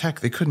language and our tech,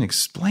 they couldn't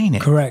explain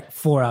it. Correct.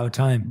 4 hour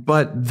time.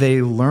 But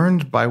they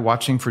learned by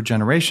watching for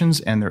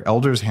generations, and their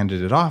elders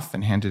handed it off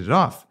and handed it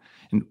off.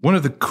 And one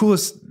of the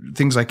coolest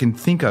things I can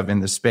think of in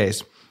this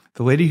space,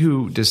 the lady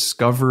who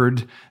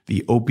discovered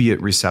the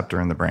opiate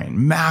receptor in the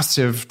brain,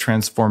 massive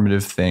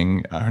transformative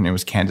thing. Her name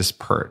was Candace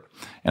Pert.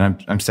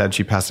 And I'm sad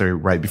she passed away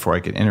right before I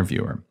could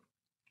interview her.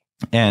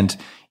 And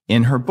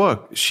in her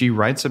book, she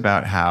writes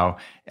about how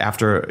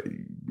after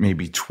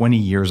maybe 20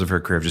 years of her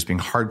career of just being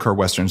hardcore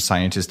Western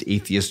scientist,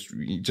 atheist,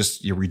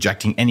 just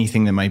rejecting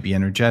anything that might be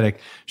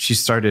energetic, she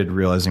started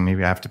realizing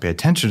maybe I have to pay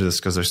attention to this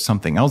because there's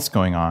something else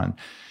going on.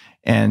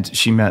 And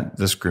she met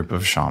this group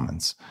of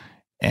shamans.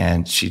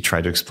 And she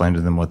tried to explain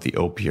to them what the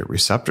opiate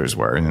receptors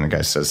were. And then the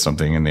guy says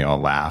something and they all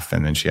laugh.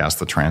 And then she asked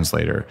the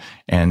translator.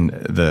 And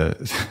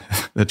the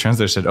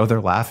translator said, oh,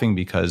 they're laughing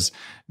because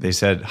they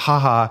said,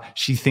 haha,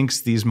 she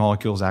thinks these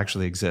molecules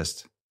actually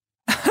exist.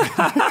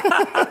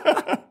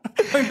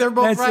 Like they're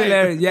both That's right.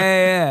 Hilarious.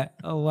 Yeah.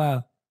 Oh,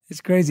 wow.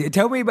 It's crazy.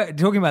 Talking about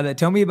that.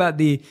 Tell me about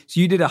so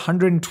you did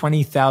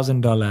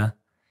 $120,000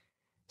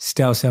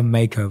 stem cell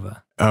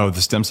makeover. Oh,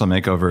 the stem cell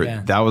makeover.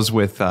 Yeah. That was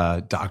with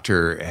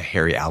Dr.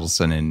 Harry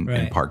Adelson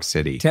in Park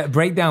City.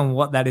 Break down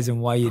what that is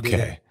and why you did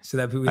it so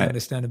that people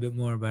understand a bit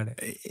more about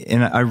it.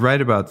 And I write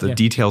about the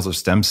details of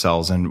stem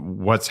cells and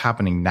what's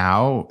happening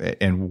now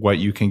and what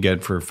you can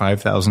get for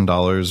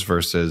 $5,000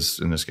 versus,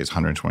 in this case,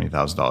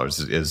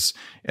 $120,000 is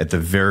at the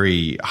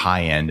very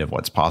high end of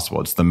what's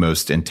possible. It's the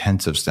most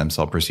intensive stem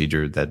cell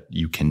procedure that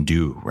you can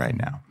do right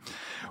now.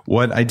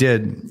 What I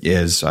did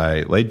is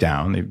I laid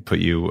down, they put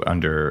you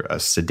under a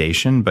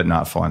sedation, but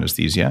not full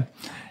anesthesia.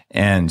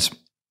 And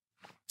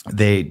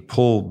they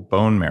pull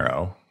bone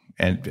marrow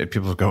and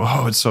people go,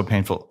 oh, it's so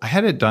painful. I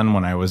had it done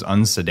when I was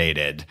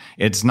unsedated.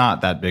 It's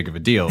not that big of a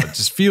deal. It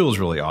just feels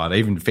really odd. I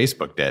even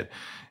Facebooked it.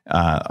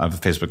 Of a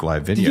Facebook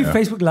Live video. Did you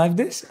Facebook Live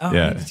this? Oh,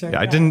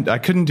 I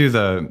couldn't do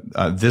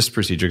this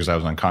procedure because I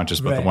was unconscious,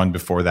 but the one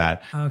before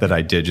that that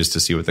I did just to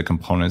see what the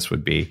components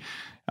would be.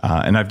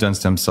 And I've done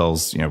stem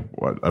cells,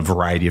 a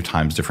variety of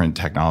times, different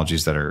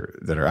technologies that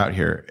are out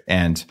here.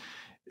 And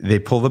they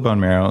pull the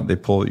bone marrow, they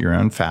pull your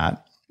own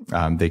fat.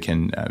 They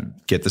can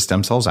get the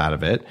stem cells out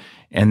of it.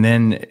 And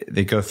then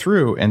they go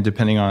through, and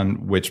depending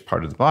on which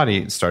part of the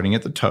body, starting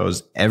at the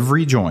toes,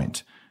 every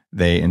joint,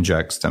 they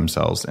inject stem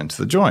cells into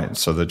the joint.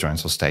 So the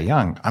joints will stay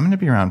young. I'm going to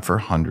be around for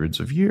hundreds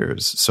of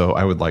years. So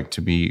I would like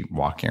to be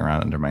walking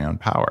around under my own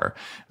power.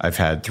 I've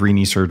had 3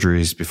 knee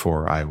surgeries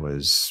before I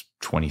was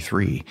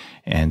 23.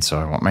 And so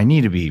I want my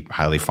knee to be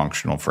highly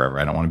functional forever.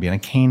 I don't want to be in a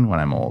cane when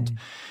I'm old.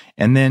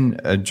 And then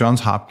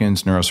Johns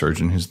Hopkins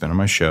neurosurgeon, who's been on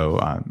my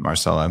show,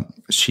 Marcella,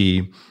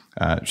 she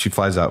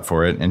flies out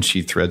for it and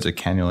she threads a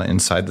cannula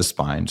inside the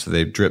spine. So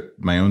they drip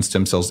my own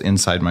stem cells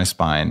inside my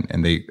spine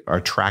and they are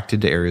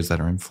attracted to areas that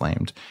are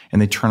inflamed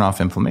and they turn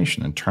off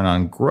inflammation and turn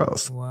on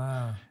growth.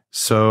 Wow.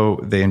 So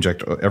they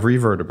inject every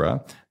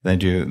vertebra. They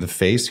do the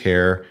face,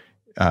 hair,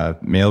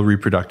 male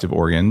reproductive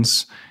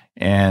organs.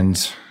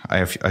 And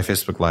I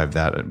Facebook Live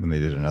that when they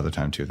did it another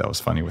time too. That was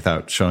funny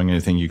without showing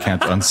anything you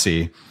can't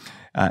unsee.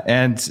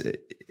 And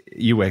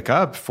you wake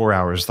up 4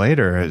 hours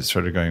later,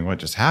 sort of going, what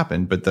just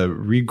happened? But the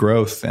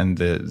regrowth and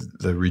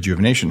the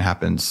rejuvenation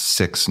happens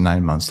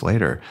 6-9 months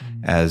later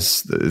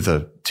as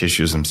the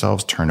tissues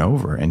themselves turn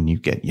over and you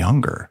get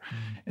younger.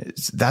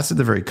 That's at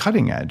the very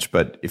cutting edge.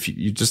 But if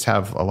you just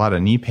have a lot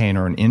of knee pain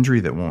or an injury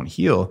that won't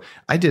heal,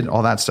 I did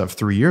all that stuff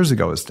 3 years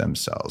ago with stem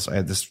cells. I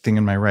had this thing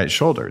in my right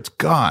shoulder. It's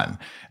gone.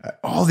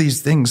 All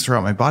these things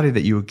throughout my body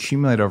that you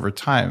accumulate over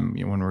time.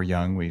 When we're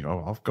young,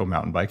 I'll go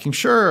mountain biking.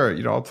 Sure.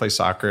 I'll play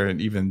soccer.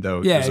 And even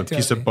though there's a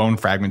piece of bone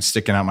fragment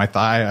sticking out my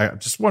thigh,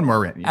 just one more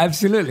rent.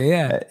 Absolutely.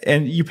 Yeah.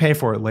 And you pay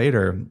for it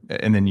later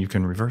and then you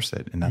can reverse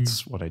it. And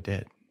that's what I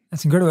did.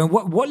 That's incredible. And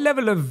what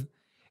level of,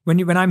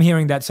 when I'm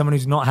hearing that someone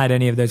who's not had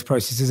any of those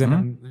processes, and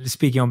I'm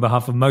speaking on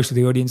behalf of most of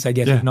the audience, I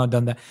guess, who've not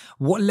done that,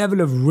 what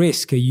level of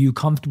risk are you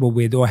comfortable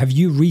with? Or have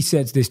you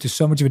researched this to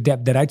so much of a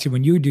depth that actually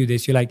when you do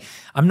this, you're like,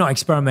 I'm not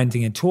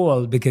experimenting at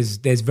all because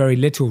there's very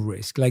little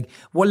risk. Like,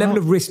 what level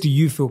of risk do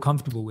you feel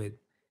comfortable with?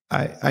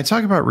 I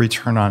talk about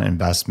return on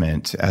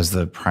investment as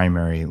the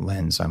primary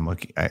lens I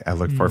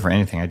look for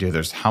anything I do.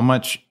 There's how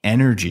much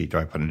energy do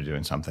I put into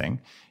doing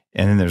something?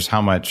 And then there's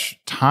how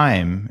much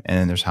time, and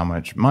then there's how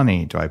much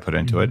money do I put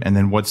into it? And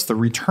then what's the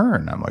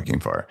return I'm looking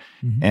for?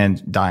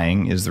 And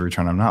dying is the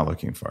return I'm not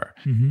looking for.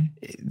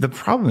 The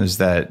problem is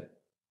that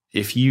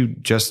if you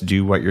just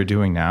do what you're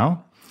doing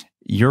now,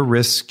 your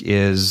risk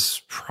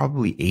is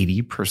probably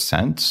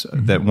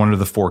 80% that one of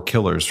the 4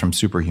 killers from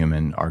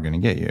Superhuman are going to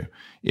get you.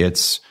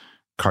 It's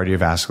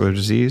cardiovascular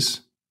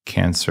disease,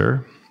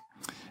 cancer,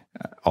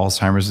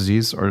 Alzheimer's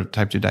disease, or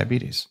type 2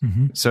 diabetes.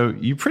 So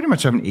you pretty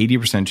much have an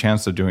 80%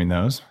 chance of doing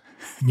those.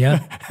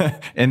 Yeah.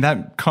 And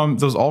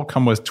those all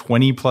come with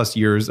 20 plus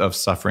years of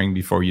suffering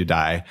before you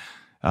die.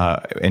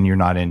 And you're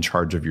not in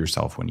charge of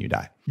yourself when you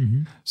die.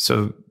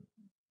 So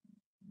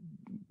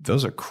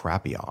those are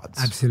crappy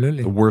odds.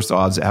 Absolutely. The worst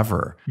odds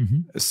ever.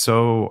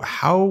 So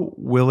how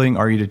willing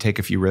are you to take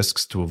a few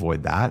risks to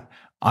avoid that?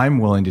 I'm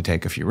willing to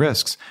take a few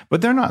risks,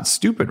 but they're not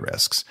stupid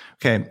risks.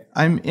 Okay.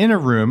 I'm in a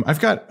room. I've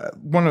got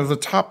one of the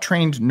top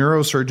trained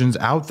neurosurgeons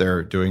out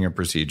there doing a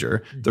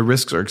procedure. The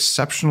risks are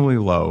exceptionally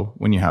low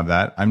when you have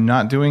that. I'm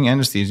not doing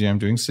anesthesia. I'm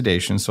doing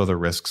sedation. So the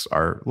risks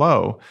are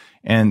low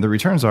and the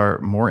returns are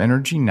more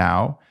energy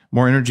now,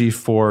 more energy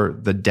for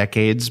the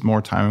decades,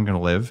 more time I'm going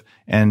to live.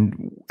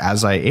 And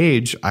as I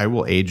age, I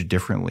will age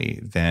differently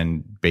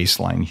than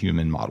baseline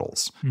human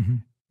models.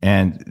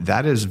 And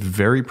that is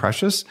very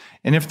precious.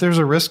 And if there's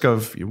a risk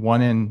of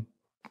 1 in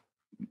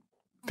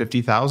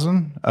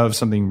 50,000 of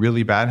something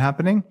really bad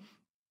happening,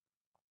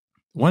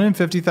 1 in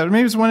 50,000,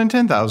 maybe it's 1 in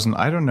 10,000.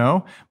 I don't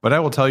know. But I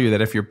will tell you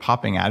that if you're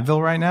popping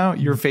Advil right now,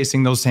 you're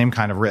facing those same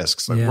kind of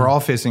risks. Like we're all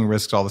facing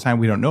risks all the time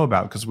we don't know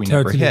about because we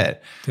never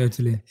hit.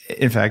 Totally.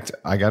 In fact,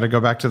 I got to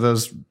go back to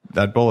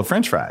that bowl of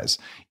French fries.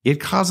 It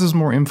causes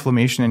more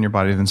inflammation in your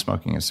body than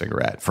smoking a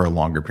cigarette for a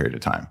longer period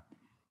of time.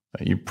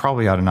 You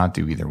probably ought to not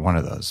do either one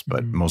of those.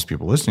 But most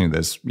people listening to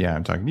this,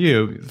 I'm talking to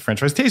you, the French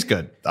fries taste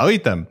good. I'll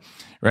eat them,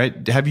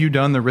 right? Have you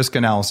done the risk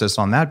analysis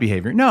on that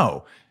behavior?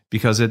 No,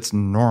 because it's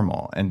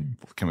normal. And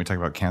can we talk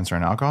about cancer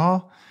and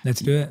alcohol?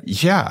 Let's do it.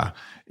 Yeah.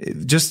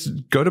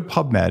 Just go to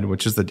PubMed,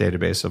 which is the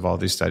database of all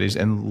these studies,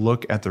 and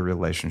look at the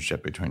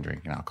relationship between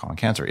drinking alcohol and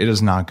cancer. It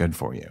is not good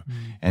for you.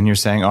 And you're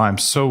saying, I'm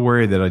so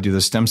worried that I do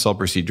the stem cell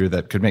procedure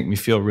that could make me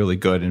feel really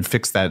good and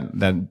fix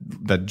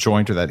that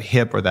joint or that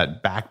hip or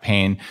that back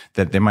pain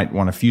that they might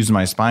want to fuse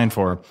my spine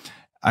for.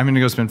 I'm going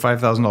to go spend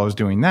 $5,000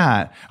 doing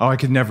that. Oh, I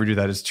could never do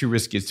that. It's too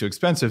risky. It's too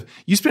expensive.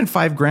 You spent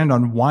 $5,000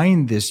 on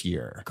wine this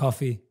year.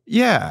 Coffee.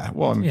 Yeah.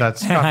 Well,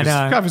 that's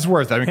coffee's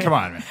worth it. I mean, come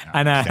on, man.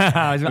 I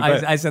know.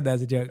 I said that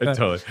as a joke.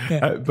 Totally.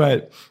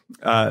 But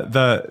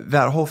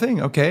that whole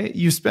thing, okay,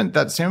 you spent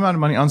that same amount of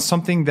money on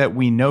something that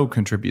we know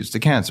contributes to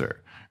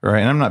cancer,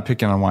 right? And I'm not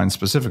picking on wine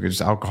specifically, just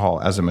alcohol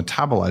as it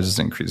metabolizes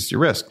increases your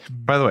risk.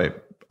 By the way,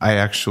 I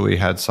actually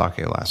had sake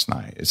last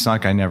night. It's not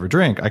like I never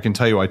drink. I can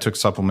tell you I took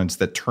supplements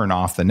that turn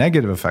off the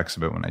negative effects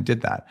of it when I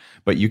did that.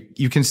 But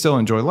you can still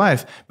enjoy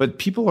life. But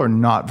people are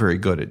not very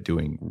good at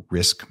doing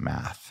risk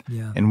math.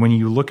 Yeah. And when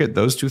you look at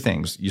those two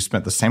things, you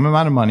spent the same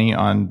amount of money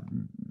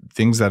on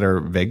things that are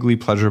vaguely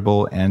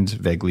pleasurable and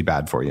vaguely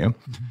bad for you.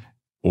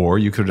 Or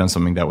you could have done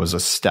something that was a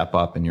step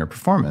up in your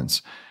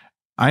performance.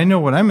 I know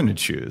what I'm going to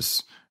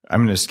choose. I'm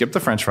going to skip the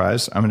French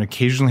fries. I'm going to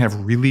occasionally have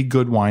really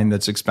good wine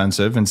that's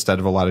expensive instead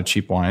of a lot of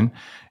cheap wine.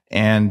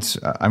 And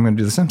I'm going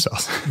to do the stem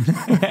cells.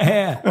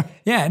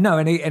 No,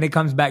 and it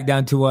comes back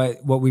down to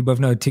what we both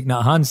know Thich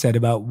Nhat Hanh said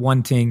about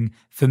wanting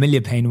familiar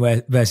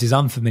pain versus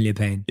unfamiliar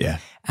pain. Yeah.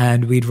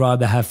 And we'd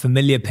rather have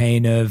familiar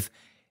pain of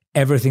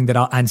everything that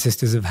our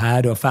ancestors have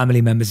had or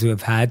family members who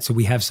have had. So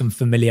we have some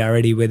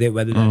familiarity with it,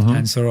 whether that's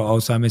cancer or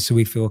Alzheimer's. So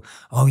we feel,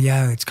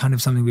 it's kind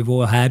of something we've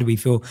all had. We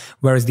feel,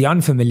 whereas the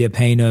unfamiliar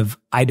pain of,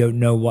 I don't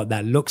know what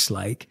that looks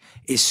like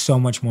is so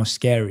much more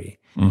scary.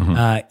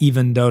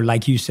 Even though,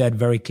 like you said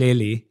very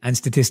clearly and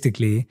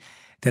statistically,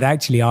 that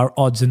actually our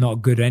odds are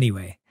not good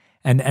anyway.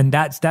 And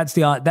that's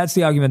the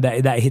argument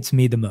that hits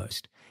me the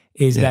most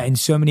is that in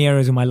so many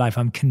areas of my life,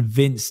 I'm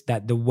convinced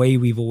that the way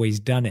we've always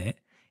done it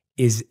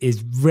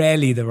is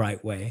rarely the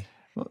right way.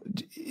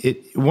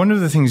 One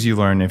of the things you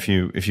learn if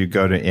you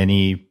go to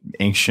any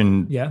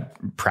ancient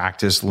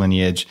practice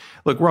lineage,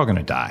 look, we're all going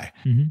to die.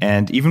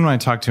 And even when I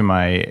talk to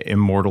my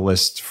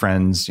immortalist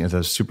friends,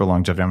 the super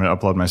longevity, I'm going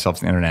to upload myself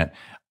to the internet.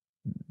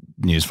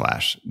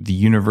 newsflash, the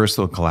universe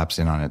will collapse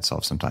in on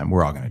itself sometime.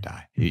 We're all going to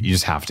die. You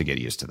just have to get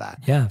used to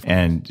that. Yeah.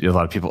 And a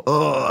lot of people,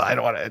 I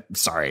don't want to,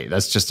 sorry,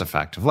 that's just a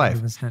fact of life.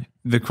 100%.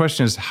 The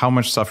question is, how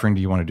much suffering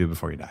do you want to do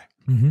before you die?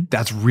 Mm-hmm.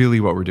 That's really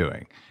what we're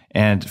doing.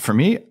 And for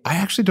me, I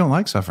actually don't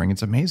like suffering.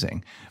 It's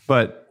amazing.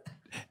 But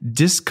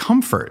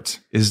discomfort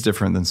is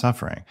different than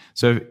suffering.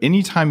 So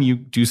anytime you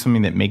do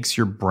something that makes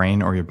your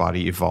brain or your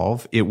body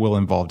evolve, it will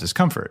involve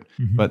discomfort.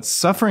 Mm-hmm. But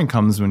suffering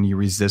comes when you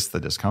resist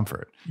the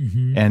discomfort.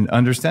 Mm-hmm. And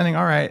understanding,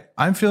 all right,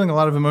 I'm feeling a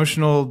lot of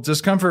emotional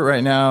discomfort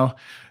right now,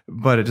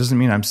 but it doesn't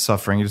mean I'm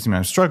suffering. It doesn't mean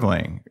I'm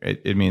struggling.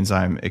 It means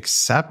I'm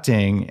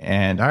accepting,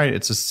 and all right,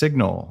 it's a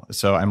signal.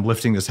 So I'm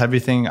lifting this heavy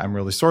thing. I'm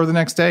really sore the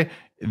next day.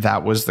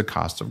 That was the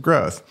cost of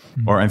growth.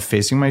 Mm-hmm. Or I'm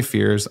facing my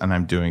fears and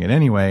I'm doing it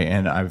anyway.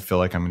 And I feel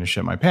like I'm going to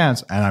shit my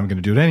pants and I'm going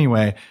to do it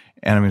anyway.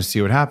 And I'm going to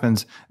see what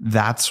happens.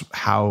 That's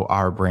how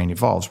our brain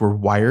evolves. We're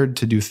wired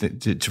to do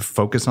to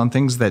focus on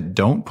things that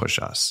don't push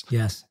us.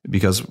 Yes.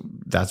 Because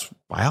that's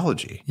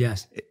biology.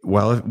 Yes.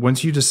 Well,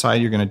 once you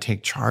decide you're going to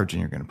take charge and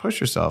you're going to push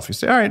yourself, you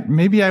say, all right,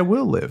 maybe I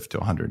will live to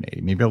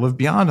 180. Maybe I'll live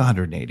beyond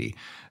 180.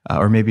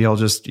 Or maybe I'll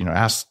just,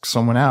 ask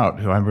someone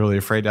out who I'm really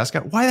afraid to ask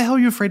out. Why the hell are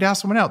you afraid to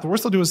ask someone out? The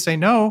worst they'll do is say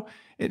no.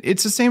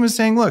 It's the same as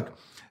saying, look,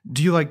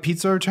 do you like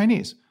pizza or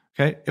Chinese?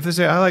 Okay. If they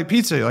say, I like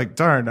pizza, you're like,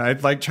 darn, I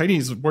like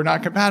Chinese. We're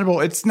not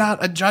compatible. It's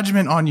not a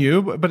judgment on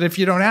you. But if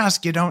you don't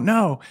ask, you don't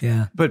know.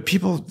 Yeah. But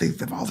people, they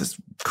have all this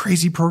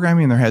crazy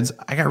programming in their heads.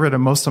 I got rid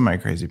of most of my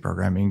crazy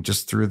programming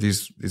just through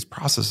these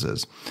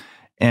processes.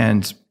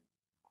 And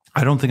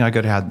I don't think I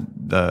could have had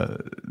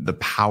the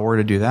power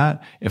to do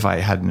that if I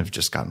hadn't have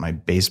just gotten my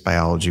base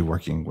biology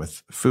working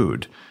with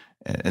food.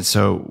 And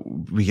so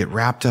we get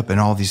wrapped up in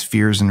all these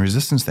fears and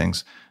resistance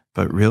things.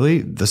 But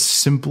really, the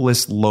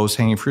simplest, lowest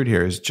hanging fruit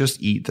here is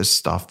just eat the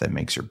stuff that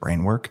makes your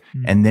brain work.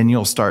 Mm-hmm. And then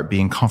you'll start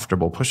being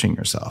comfortable pushing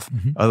yourself.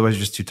 Mm-hmm. Otherwise,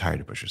 you're just too tired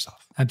to push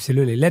yourself.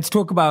 Absolutely. Let's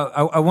talk about,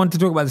 I want to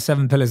talk about the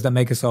 7 pillars that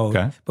make us old.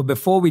 Okay. But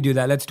before we do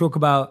that, let's talk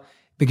about,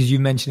 because you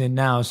mentioned it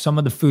now, some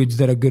of the foods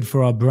that are good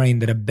for our brain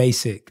that are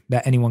basic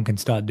that anyone can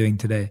start doing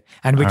today.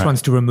 And which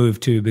ones to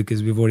remove too,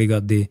 because we've already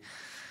got the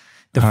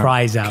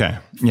fries out. Okay.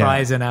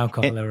 Fries and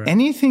alcohol.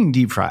 Anything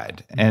deep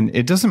fried. And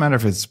it doesn't matter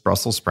if it's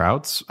Brussels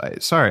sprouts.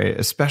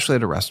 Especially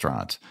at a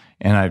restaurant.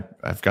 And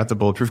I've got the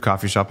Bulletproof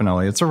Coffee Shop in LA.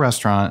 It's a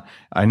restaurant.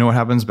 I know what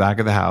happens back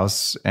of the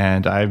house.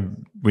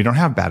 And we don't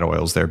have bad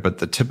oils there, but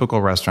the typical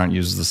restaurant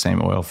uses the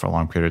same oil for a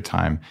long period of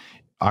time.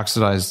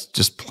 Oxidized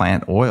just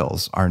plant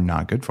oils are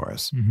not good for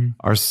us. Mm-hmm.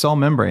 Our cell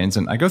membranes,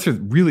 and I go through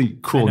really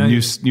cool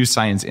new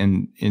science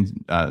in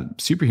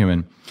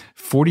Superhuman.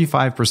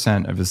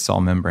 45% of the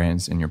cell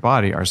membranes in your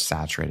body are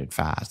saturated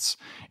fats,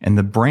 and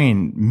the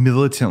brain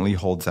militantly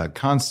holds that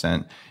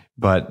constant.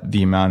 But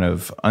the amount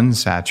of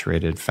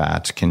unsaturated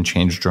fat can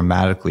change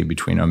dramatically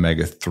between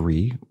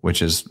omega-3,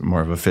 which is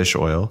more of a fish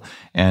oil,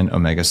 and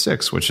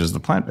omega-6, which is the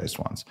plant-based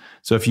ones.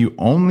 So if you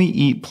only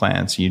eat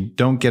plants, you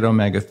don't get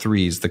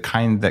omega-3s, the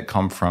kind that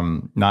come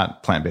from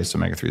not plant-based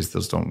omega-3s,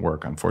 those don't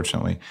work,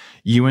 unfortunately.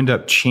 You end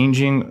up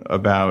changing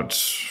about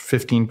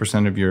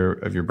 15% of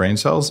your brain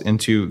cells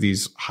into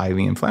these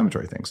highly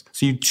inflammatory things.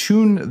 So you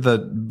tune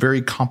the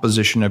very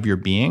composition of your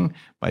being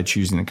by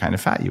choosing the kind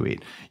of fat you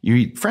eat. You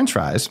eat French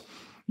fries,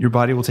 your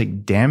body will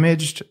take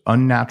damaged,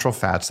 unnatural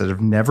fats that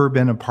have never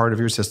been a part of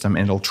your system,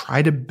 and it'll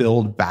try to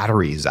build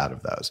batteries out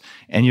of those.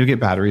 And you'll get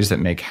batteries that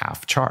make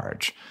half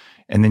charge.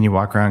 And then you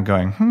walk around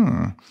going,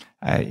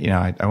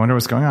 I wonder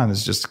what's going on. This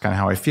is just kind of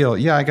how I feel.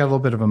 Yeah, I got a little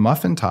bit of a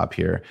muffin top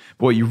here.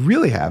 But what you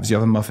really have is you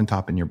have a muffin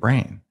top in your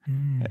brain.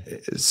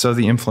 So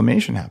the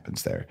inflammation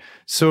happens there.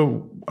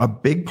 So a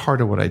big part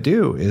of what I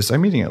do is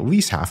I'm eating at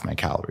least half my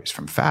calories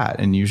from fat,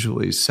 and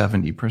usually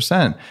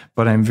 70%.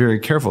 But I'm very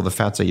careful. The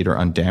fats I eat are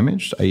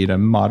undamaged. I eat a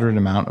moderate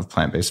amount of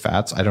plant-based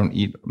fats. I don't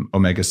eat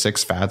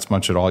omega-6 fats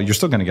much at all. You're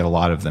still going to get a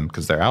lot of them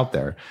because they're out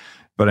there.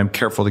 But I'm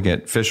careful to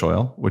get fish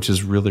oil, which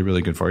is really,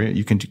 really good for you.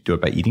 You can do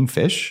it by eating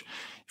fish.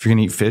 If you're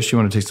going to eat fish, you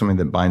want to take something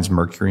that binds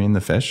mercury in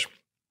the fish.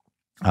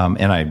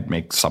 And I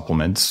make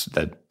supplements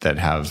that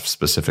have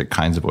specific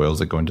kinds of oils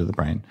that go into the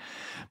brain.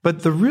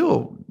 But the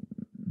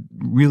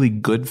really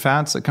good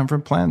fats that come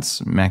from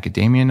plants,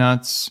 macadamia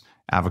nuts,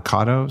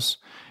 avocados,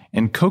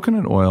 and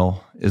coconut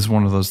oil is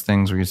one of those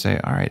things where you say,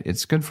 all right,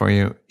 it's good for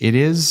you. It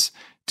is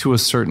to a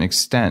certain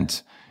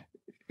extent.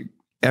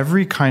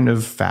 Every kind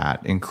of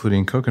fat,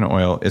 including coconut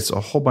oil, it's a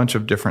whole bunch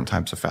of different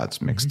types of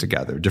fats mixed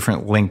together,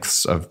 different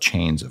lengths of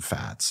chains of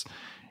fats.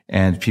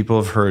 And people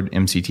have heard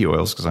MCT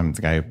oils because I'm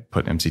the guy who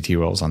put MCT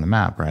oils on the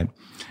map, right?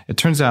 It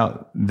turns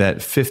out that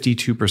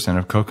 52%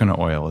 of coconut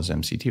oil is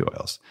MCT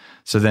oils.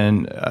 So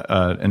then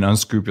an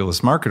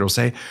unscrupulous marketer will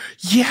say,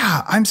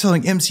 yeah, I'm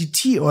selling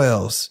MCT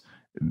oils.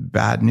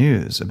 Bad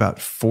news. About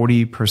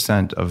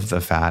 40% of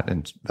the fat,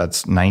 and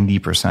that's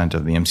 90%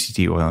 of the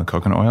MCT oil in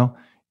coconut oil,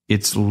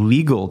 it's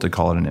legal to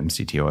call it an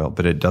MCT oil,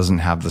 but it doesn't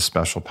have the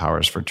special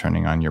powers for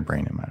turning on your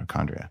brain and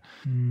mitochondria.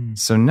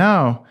 So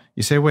now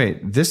you say,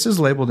 wait, this is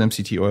labeled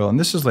MCT oil and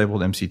this is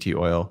labeled MCT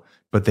oil,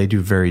 but they do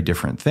very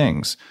different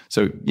things.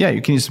 So yeah,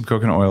 you can use some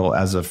coconut oil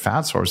as a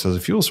fat source, as a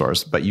fuel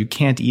source, but you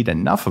can't eat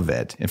enough of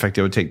it. In fact,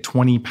 it would take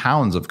 20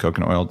 pounds of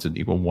coconut oil to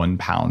equal 1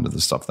 pound of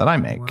the stuff that I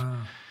make. Wow.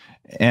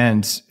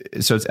 And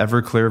so it's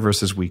Everclear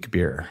versus weak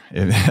beer,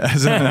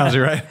 as an analogy,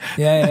 right?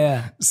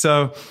 Yeah.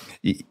 So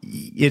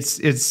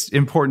it's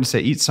important to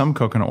say eat some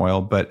coconut oil,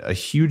 but a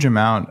huge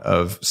amount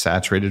of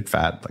saturated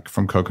fat, like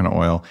from coconut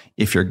oil,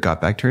 if your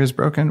gut bacteria is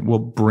broken, will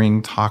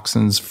bring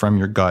toxins from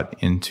your gut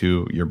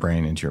into your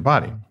brain, into your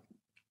body.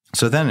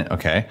 So then,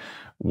 okay,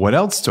 what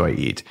else do I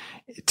eat?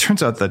 It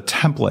turns out the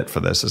template for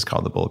this is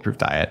called the Bulletproof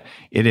Diet.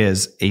 It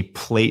is a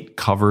plate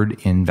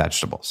covered in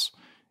vegetables.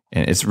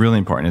 And it's really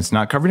important. It's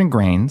not covered in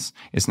grains.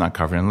 It's not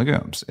covered in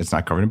legumes. It's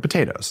not covered in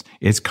potatoes.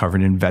 It's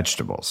covered in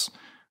vegetables.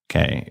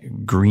 Okay.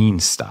 Green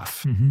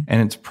stuff.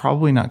 And it's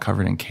probably not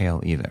covered in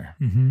kale either.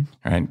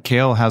 Right?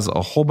 Kale has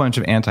a whole bunch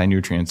of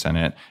anti-nutrients in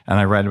it. And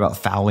I read about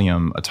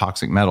thallium, a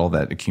toxic metal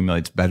that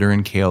accumulates better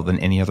in kale than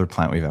any other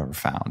plant we've ever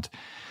found.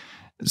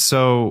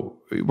 So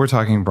we're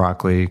talking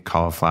broccoli,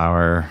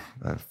 cauliflower,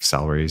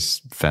 celery,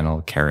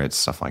 fennel, carrots,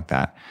 stuff like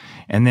that.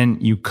 And then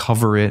you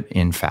cover it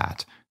in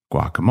fat,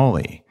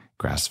 guacamole,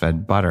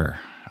 grass-fed butter,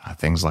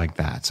 things like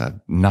that. So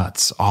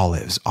nuts,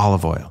 olives,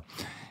 olive oil.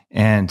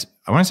 And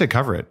I want to say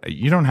cover it.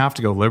 You don't have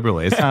to go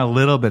liberally. It's not a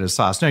little bit of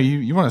sauce. No,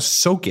 you want to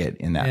soak it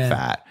in that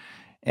fat.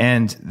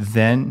 And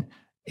then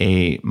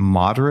a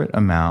moderate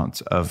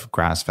amount of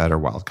grass-fed or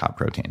wild-caught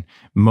protein.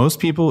 Most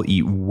people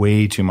eat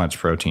way too much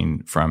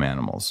protein from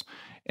animals.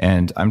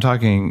 And I'm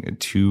talking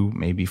 2,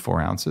 maybe 4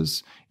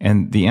 ounces.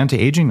 And the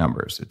anti-aging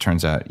numbers, it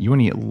turns out you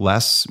want to eat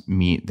less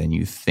meat than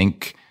you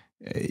think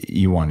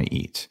you want to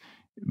eat.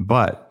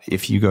 But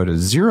if you go to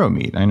 0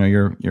 meat, I know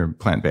you're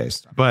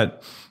plant-based,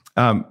 but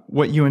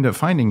what you end up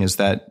finding is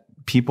that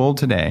people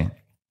today,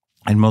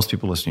 and most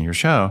people listening to your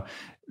show,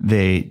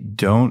 they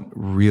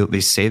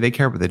say they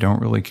care, but they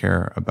don't really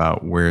care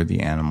about where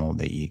the animal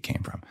they eat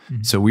came from.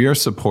 So we are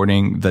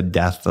supporting the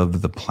death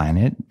of the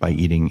planet by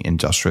eating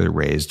industrially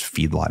raised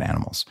feedlot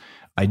animals.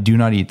 I do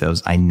not eat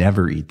those. I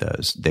never eat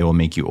those. They will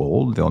make you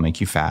old, they'll make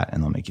you fat,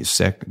 and they'll make you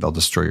sick. They'll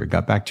destroy your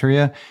gut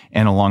bacteria.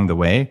 And along the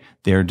way,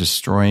 they're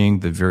destroying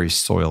the very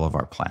soil of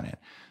our planet.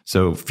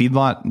 So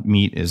feedlot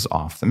meat is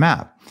off the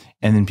map.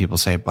 And then people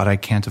say, but I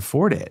can't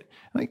afford it.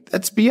 Like,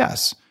 that's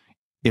BS.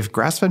 If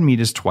grass-fed meat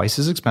is twice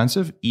as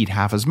expensive, eat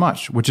half as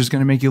much, which is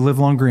going to make you live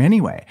longer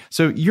anyway.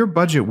 So your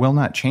budget will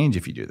not change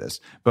if you do this.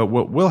 But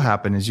what will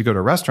happen is you go to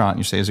a restaurant and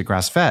you say, is it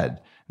grass-fed? And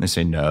they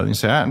say, no. And you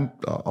say,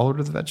 I'll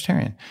order the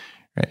vegetarian.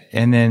 Right?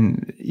 And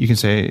then you can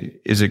say,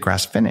 is it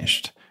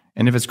grass-finished?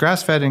 And if it's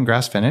grass-fed and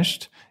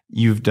grass-finished,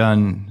 you've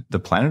done the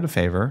planet a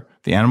favor.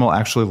 The animal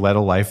actually led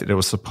a life that it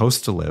was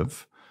supposed to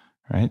live,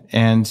 right?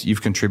 And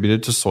you've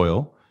contributed to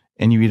soil,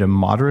 and you eat a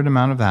moderate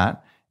amount of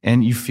that,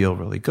 and you feel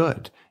really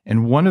good.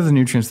 And one of the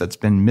nutrients that's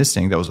been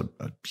missing that was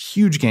a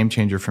huge game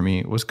changer for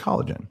me was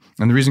collagen.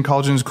 And the reason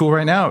collagen is cool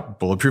right now,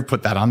 Bulletproof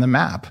put that on the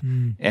map.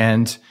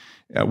 And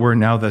we're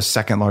now the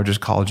second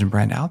largest collagen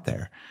brand out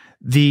there.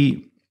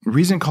 The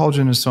reason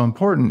collagen is so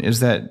important is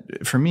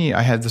that for me,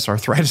 I had this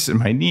arthritis in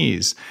my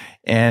knees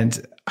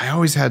and I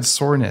always had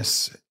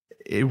soreness.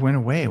 It went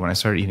away when I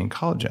started eating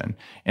collagen.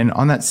 And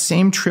on that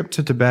same trip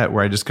to Tibet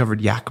where I discovered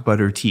yak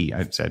butter tea,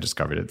 I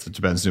discovered it. The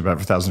Tibetans knew about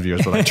it for thousands of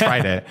years, but I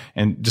tried it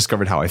and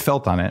discovered how I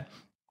felt on it.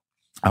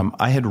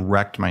 I had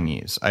wrecked my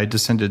knees. I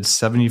descended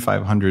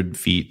 7,500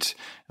 feet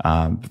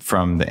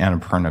from the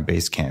Annapurna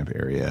base camp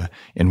area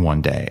in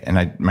one day.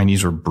 And my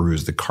knees were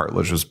bruised. The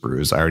cartilage was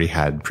bruised. I already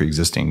had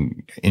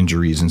pre-existing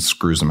injuries and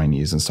screws in my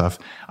knees and stuff.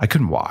 I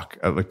couldn't walk.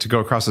 Like to go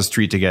across the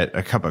street to get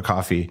a cup of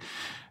coffee,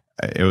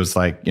 it was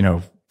like,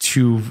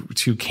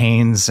 two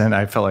canes, and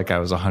I felt like I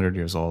was 100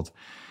 years old.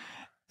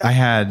 I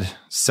had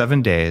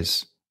 7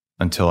 days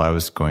until I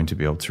was going to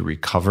be able to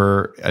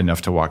recover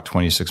enough to walk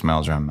 26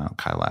 miles around Mount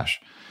Kailash.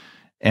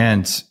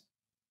 And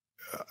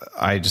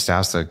I just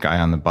asked the guy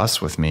on the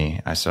bus with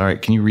me, I said, all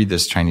right, can you read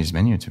this Chinese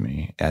menu to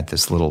me at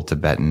this little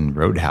Tibetan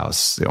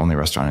roadhouse, the only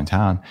restaurant in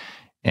town?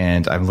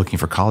 And I'm looking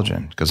for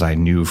collagen because I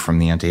knew from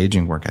the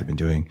anti-aging work I'd been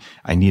doing,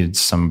 I needed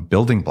some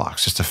building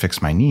blocks just to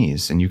fix my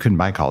knees. And you couldn't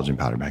buy collagen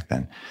powder back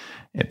then.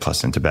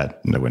 Plus in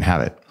Tibet, they wouldn't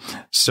have it.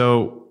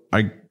 So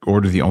I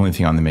ordered the only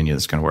thing on the menu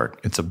that's going to work.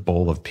 It's a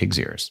bowl of pig's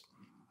ears.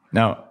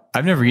 Now,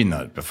 I've never eaten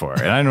that before,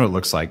 and I know what it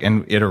looks like.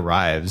 And it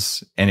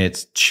arrives, and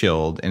it's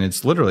chilled, and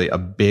it's literally a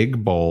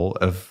big bowl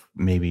of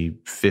maybe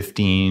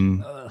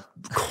 15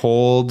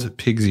 cold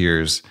pig's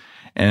ears.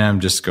 And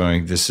I'm just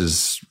going, this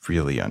is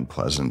really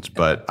unpleasant,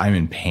 but I'm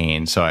in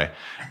pain. So I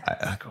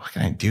what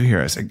can I do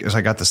here? So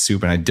I got the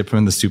soup, and I dip them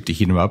in the soup to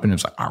heat them up, and it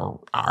was like, arr,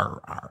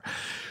 arr, arr.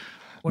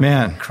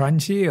 Man,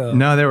 crunchy? Or?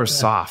 No, they were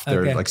soft. They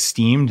were like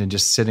steamed and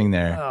just sitting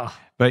there. Oh.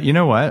 But you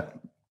know what?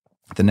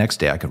 The next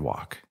day I could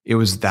walk. It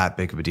was that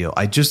big of a deal.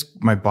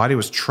 My body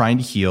was trying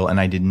to heal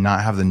and I did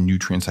not have the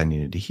nutrients I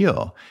needed to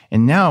heal.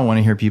 And now I want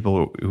to hear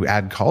people who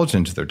add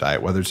collagen to their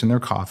diet, whether it's in their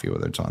coffee,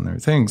 whether it's on their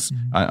things,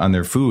 on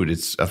their food.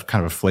 It's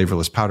kind of a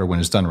flavorless powder when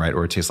it's done right,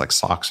 or it tastes like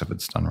socks if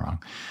it's done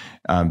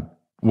wrong.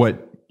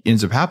 What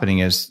ends up happening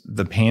is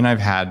the pain I've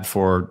had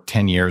for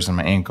 10 years on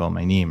my ankle,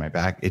 my knee, my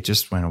back, it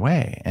just went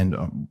away.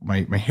 And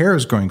my hair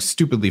is growing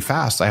stupidly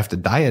fast. I have to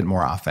dye it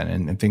more often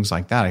and things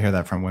like that. I hear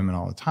that from women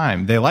all the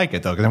time. They like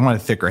it though, because they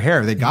want thicker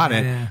hair. They got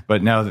it.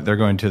 But now that they're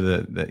going to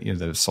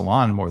the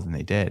salon more than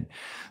they did.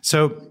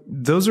 So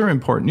those are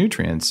important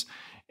nutrients.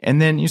 And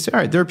then you say, all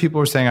right, there are people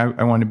who are saying,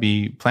 I want to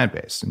be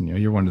plant-based. And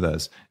you're one of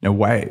those. Now,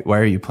 why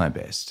are you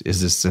plant-based?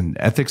 Is this an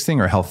ethics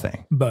thing or a health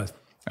thing? Both.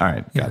 All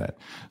right, got it.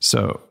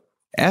 So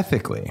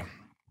ethically,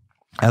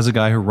 as a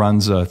guy who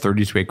runs a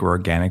 32-acre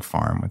organic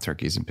farm with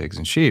turkeys and pigs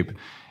and sheep,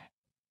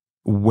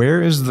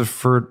 where's the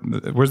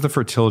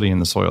fertility in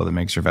the soil that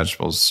makes your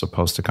vegetables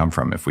supposed to come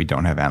from if we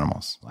don't have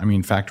animals? I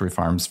mean, factory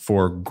farms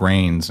for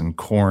grains and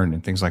corn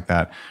and things like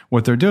that,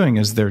 what they're doing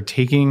is they're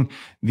taking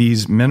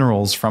these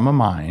minerals from a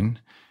mine.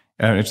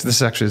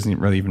 This actually isn't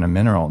really even a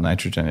mineral,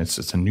 nitrogen.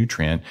 It's a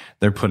nutrient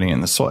they're putting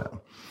in the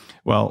soil.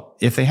 Well,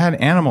 if they had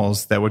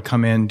animals that would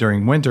come in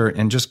during winter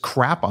and just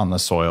crap on the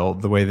soil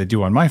the way they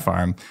do on my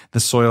farm, the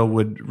soil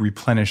would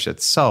replenish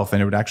itself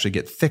and it would actually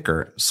get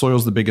thicker.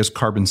 Soil's the biggest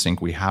carbon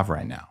sink we have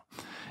right now.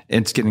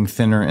 It's getting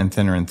thinner and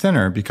thinner and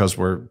thinner because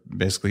we're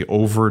basically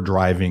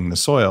overdriving the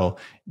soil,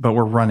 but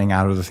we're running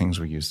out of the things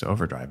we use to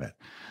overdrive it.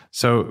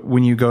 So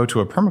when you go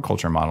to a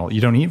permaculture model, you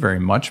don't eat very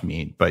much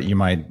meat, but you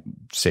might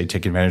say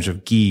take advantage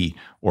of ghee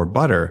or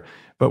butter.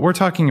 But we're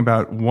talking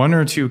about 1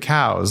 or 2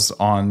 cows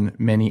on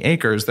many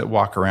acres that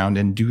walk around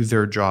and do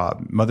their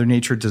job. Mother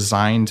Nature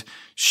designed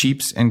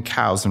sheep and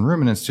cows and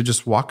ruminants to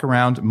just walk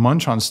around,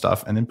 munch on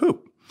stuff, and then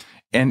poop.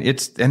 And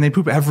they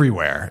poop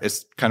everywhere.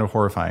 It's kind of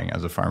horrifying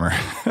as a farmer.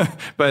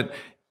 But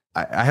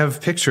I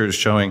have pictures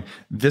showing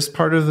this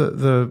part of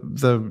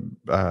the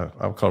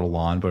I'll call it a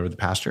lawn, but the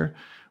pasture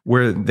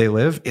where they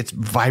live, it's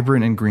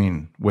vibrant and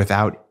green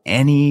without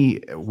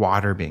any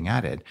water being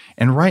added.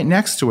 And right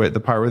next to it, the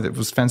part where it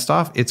was fenced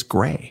off, it's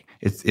gray.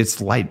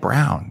 It's light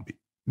brown.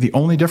 The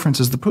only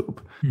difference is the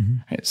poop.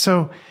 Mm-hmm.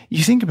 So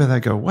you think about that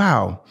and go,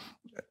 wow,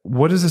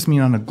 what does this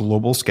mean on a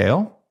global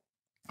scale?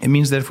 It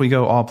means that if we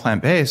go all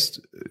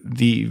plant-based,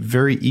 the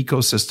very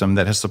ecosystem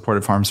that has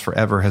supported farms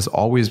forever has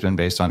always been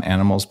based on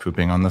animals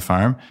pooping on the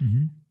farm.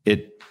 Mm-hmm.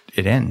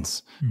 It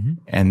ends. Mm-hmm.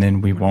 And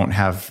then we won't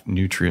have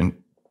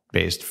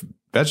nutrient-based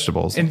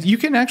vegetables. And you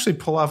can actually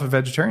pull off a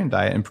vegetarian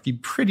diet and be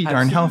pretty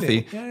darn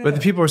healthy. Yeah. But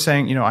the people are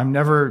saying, I'm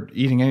never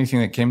eating anything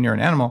that came near an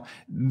animal.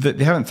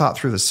 They haven't thought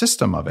through the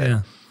system of it.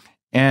 Yeah.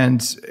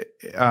 And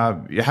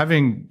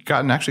having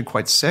gotten actually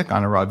quite sick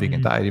on a raw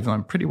vegan diet, even though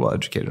I'm pretty well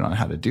educated on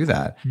how to do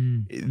that,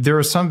 there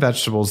are some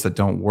vegetables that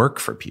don't work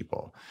for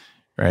people,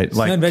 right?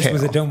 Like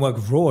vegetables that don't work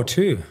raw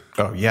too.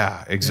 Oh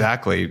yeah,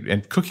 exactly. Yeah.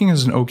 And cooking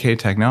is an okay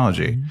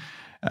technology. Mm-hmm.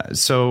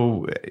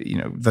 So,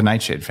 the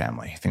nightshade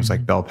family, things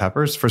like bell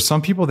peppers, for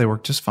some people, they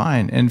work just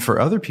fine. And for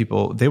other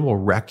people, they will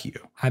wreck you.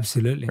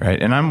 Absolutely. Right.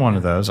 And I'm one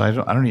of those. I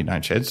don't eat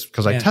nightshades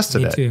because I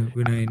tested it. Too.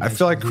 I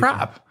feel like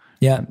crap.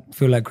 Yeah.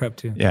 Feel like crap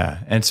too.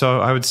 Yeah. And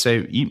so I would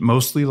say eat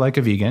mostly like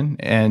a vegan,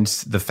 and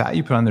the fat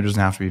you put on there doesn't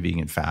have to be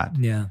vegan fat.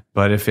 Yeah.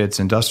 But if it's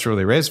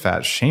industrially raised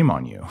fat, shame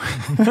on you.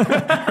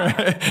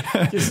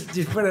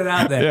 just put it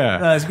out there. Yeah.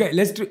 That's great.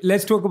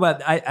 Let's talk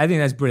about, I think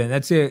that's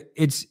brilliant.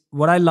 It's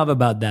what I love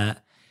about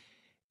that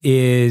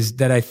is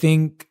that I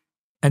think,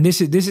 and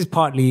this is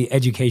partly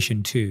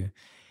education too,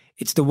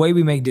 it's the way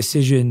we make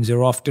decisions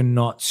are often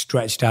not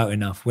stretched out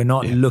enough. We're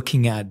not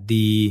looking at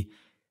the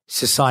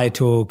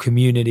societal,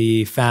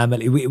 community,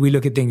 family. We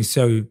look at things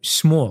so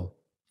small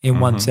in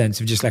one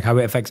sense of just like how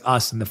it affects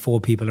us and the 4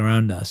 people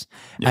around us,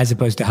 as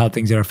opposed to how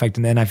things are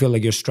affecting. And I feel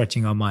like you're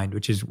stretching our mind,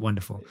 which is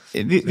wonderful.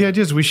 The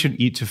idea is we should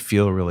eat to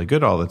feel really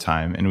good all the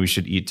time, and we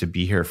should eat to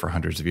be here for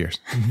hundreds of years.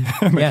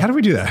 Mm-hmm. How do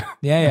we do that?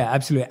 Yeah,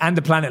 absolutely. And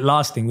the planet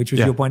lasting, which was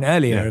your point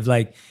earlier of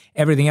like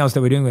everything else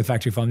that we're doing with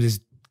factory farms is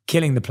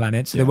killing the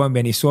planet. So there won't be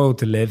any soil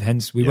to live.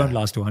 Hence, we won't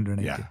last to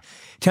 180. Yeah.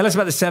 Tell us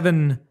about the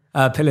 7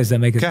 pillars that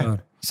make us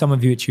proud. Some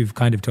of which you've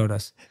kind of told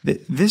us.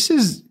 This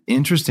is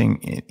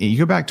interesting. You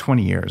go back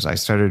 20 years. I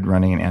started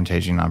running an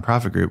anti-aging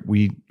nonprofit group.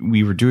 We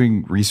were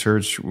doing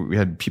research. We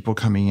had people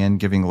coming in,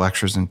 giving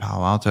lectures in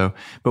Palo Alto,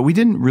 but we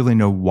didn't really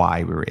know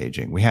why we were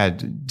aging. We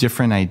had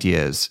different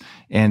ideas,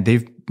 and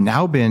they've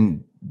now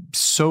been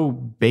so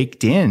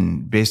baked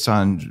in based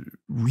on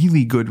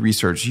really good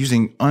research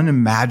using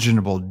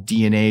unimaginable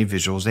DNA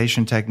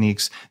visualization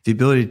techniques, the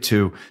ability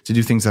to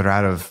do things that are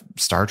out of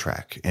Star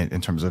Trek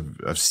in terms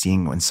of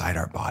seeing inside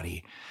our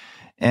body.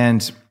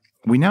 And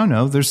we now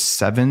know there's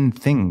 7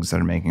 things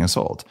that are making us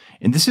old.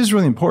 And this is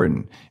really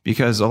important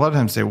because a lot of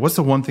times say, what's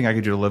the one thing I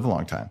could do to live a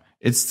long time?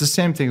 It's the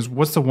same thing as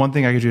what's the one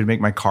thing I could do to make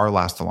my car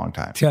last a long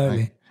time? Totally.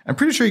 Right? I'm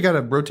pretty sure you got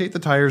to rotate the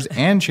tires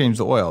and change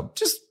the oil.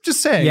 Just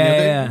saying.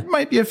 There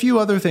might be a few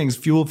other things,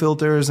 fuel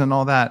filters and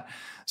all that.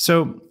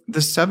 So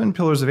the 7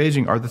 pillars of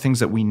aging are the things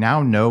that we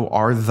now know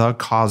are the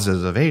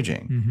causes of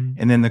aging. Mm-hmm.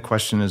 And then the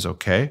question is,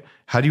 okay,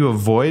 how do you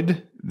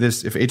avoid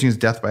this? If aging is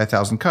death by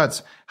 1,000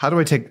 cuts, how do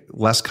I take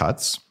less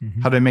cuts?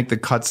 Mm-hmm. How do I make the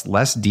cuts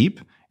less deep?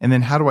 And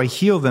then how do I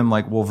heal them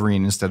like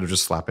Wolverine instead of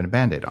just slapping a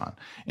Band-Aid on?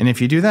 And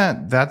if you do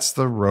that, that's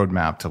the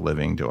roadmap to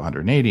living to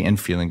 180 and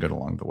feeling good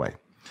along the way.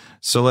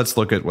 So let's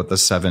look at what the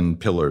 7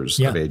 pillars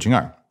of aging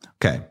are.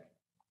 Okay.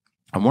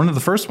 And one of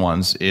the first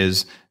ones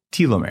is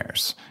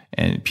telomeres.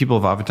 And people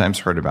have oftentimes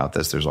heard about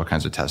this. There's all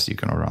kinds of tests you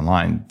can order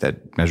online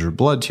that measure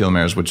blood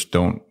telomeres, which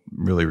don't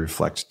really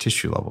reflect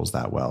tissue levels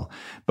that well.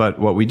 But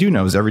what we do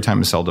know is every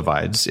time a cell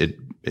divides, it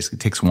basically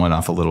takes one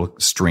off a little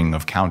string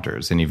of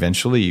counters. And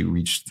eventually you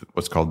reach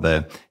what's called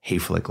the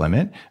Hayflick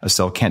limit. A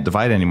cell can't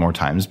divide any more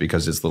times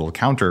because its little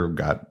counter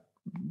got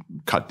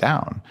cut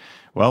down.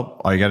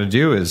 Well, all you got to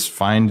do is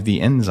find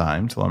the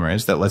enzyme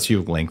telomerase that lets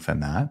you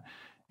lengthen that.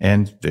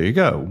 And there you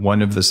go.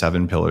 One of the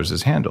 7 pillars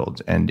is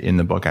handled. And in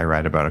the book, I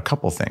write about a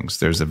couple things.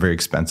 There's a very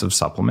expensive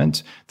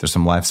supplement. There's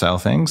some lifestyle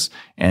things.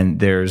 And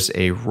there's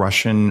a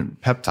Russian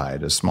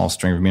peptide, a small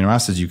string of amino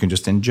acids you can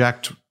just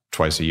inject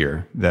twice a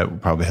year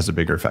that probably has a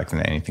bigger effect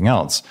than anything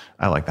else.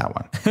 I like that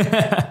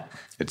one.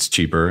 It's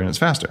cheaper and it's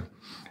faster.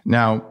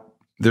 Now,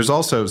 there's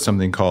also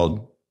something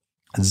called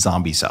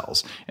zombie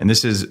cells. And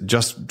this is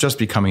just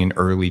becoming an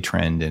early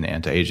trend in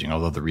anti-aging,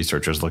 although the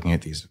researchers looking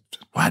at these,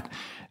 what?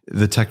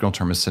 The technical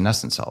term is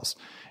senescent cells.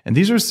 And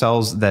these are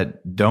cells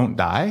that don't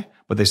die,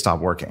 but they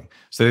stop working.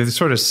 So they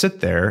sort of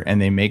sit there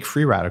and they make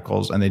free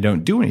radicals and they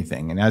don't do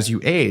anything. And as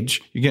you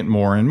age, you get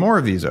more and more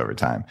of these over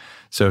time.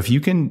 So if you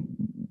can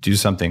do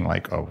something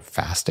like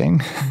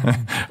fasting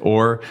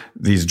or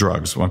these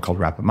drugs, one called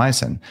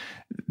rapamycin,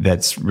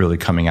 that's really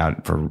coming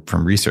out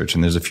from research.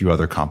 And there's a few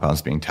other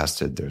compounds being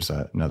tested. There's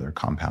another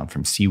compound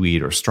from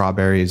seaweed or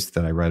strawberries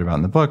that I write about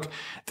in the book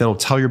that'll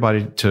tell your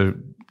body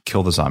to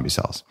kill the zombie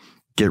cells.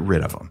 Get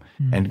rid of them.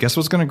 And guess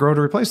what's going to grow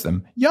to replace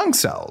them? Young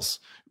cells.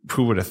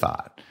 Who would have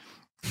thought?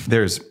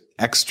 There's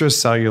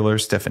extracellular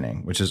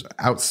stiffening, which is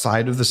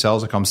outside of the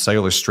cells. I call them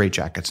cellular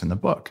straitjackets in the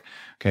book.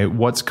 Okay,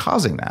 what's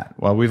causing that?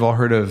 Well, we've all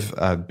heard of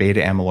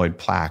beta amyloid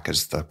plaque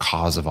as the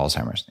cause of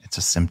Alzheimer's. It's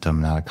a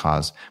symptom, not a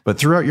cause. But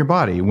throughout your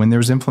body, when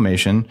there's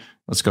inflammation,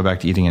 let's go back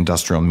to eating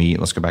industrial meat.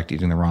 Let's go back to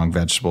eating the wrong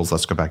vegetables.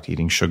 Let's go back to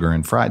eating sugar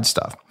and fried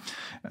stuff.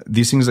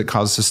 These things that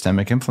cause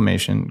systemic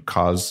inflammation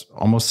cause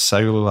almost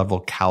cellular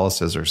level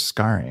calluses or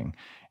scarring.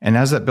 And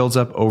as that builds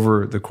up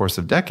over the course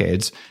of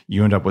decades,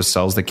 you end up with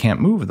cells that can't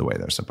move the way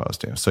they're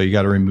supposed to. So you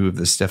got to remove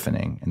the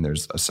stiffening. And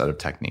there's a set of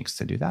techniques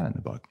to do that in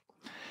the book.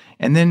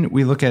 And then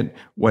we look at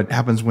what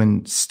happens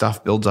when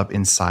stuff builds up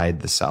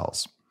inside the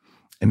cells.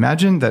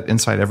 Imagine that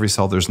inside every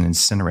cell, there's an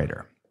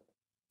incinerator.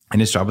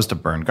 And its job is to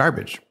burn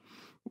garbage.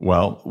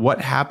 Well,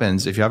 what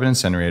happens if you have an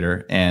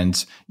incinerator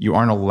and you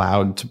aren't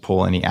allowed to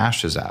pull any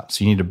ashes out?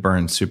 So you need to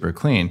burn super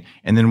clean.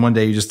 And then one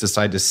day you just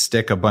decide to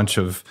stick a bunch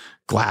of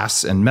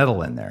glass and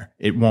metal in there.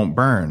 It won't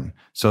burn.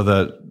 So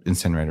the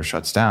incinerator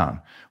shuts down.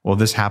 Well,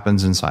 this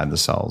happens inside the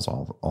cells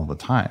all the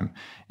time.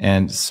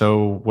 And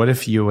so what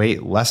if you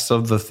ate less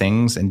of the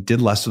things and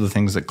did less of the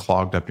things that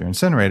clogged up your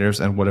incinerators?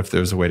 And what if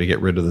there's a way to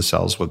get rid of the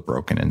cells with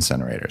broken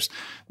incinerators?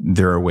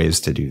 There are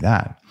ways to do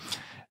that.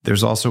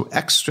 There's also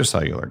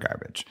extracellular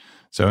garbage.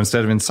 So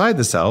instead of inside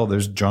the cell,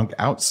 there's junk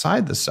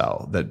outside the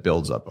cell that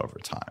builds up over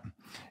time.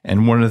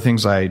 And one of the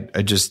things I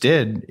just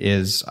did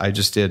is I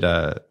just did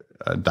a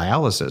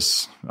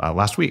dialysis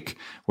last week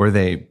where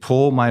they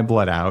pull my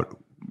blood out,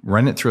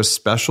 run it through a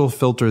special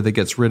filter that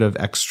gets rid of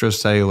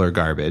extracellular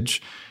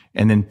garbage,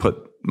 and then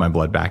put my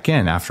blood back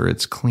in after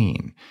it's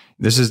clean.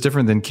 This is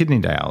different than kidney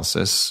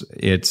dialysis.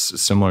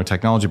 It's similar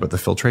technology, but the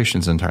filtration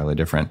is entirely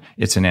different.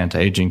 It's an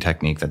anti-aging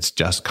technique that's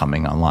just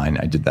coming online.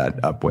 I did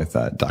that up with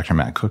Dr.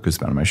 Matt Cook, who's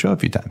been on my show a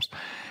few times.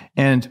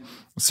 And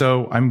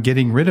so I'm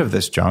getting rid of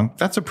this junk.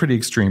 That's a pretty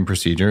extreme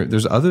procedure.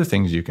 There's other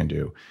things you can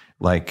do,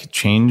 like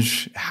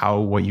change how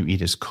what you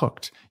eat is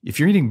cooked. If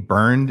you're eating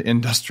burned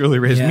industrially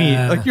raised meat,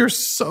 like you're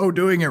so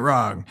doing it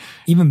wrong.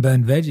 Even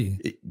burned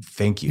veggie.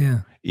 Thank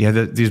you. Yeah,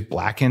 these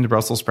blackened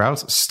Brussels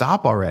sprouts,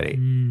 stop already.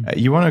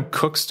 You want to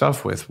cook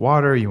stuff with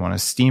water. You want to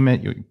steam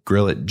it. You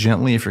grill it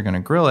gently if you're going to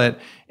grill it.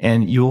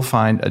 And you'll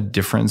find a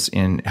difference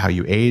in how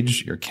you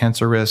age, your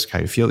cancer risk,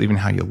 how you feel, even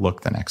how you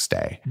look the next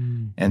day.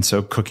 And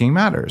so cooking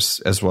matters,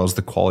 as well as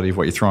the quality of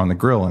what you throw on the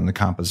grill, and the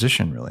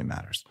composition really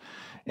matters.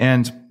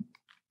 And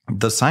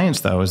the science,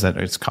 though, is that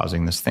it's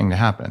causing this thing to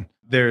happen.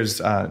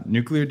 There's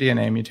nuclear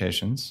DNA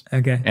mutations.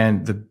 Okay.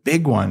 And the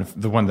big one,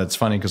 the one that's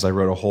funny because I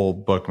wrote a whole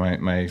book,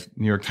 my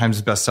New York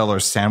Times bestseller,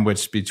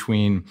 sandwiched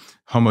between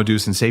Homo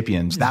Deus and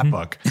Sapiens, that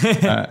book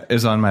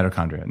is on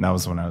mitochondria. And that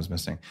was the one I was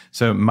missing.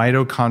 So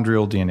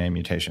mitochondrial DNA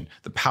mutation.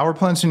 The power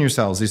plants in your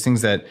cells, these things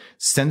that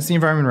sense the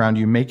environment around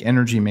you, make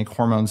energy, make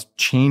hormones,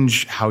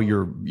 change how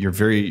your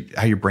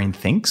brain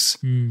thinks.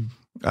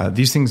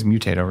 These things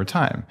mutate over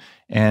time.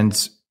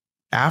 And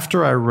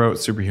after I wrote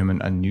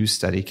Superhuman, a new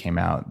study came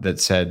out that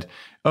said,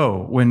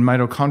 when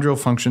mitochondrial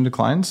function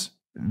declines,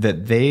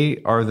 that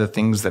they are the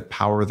things that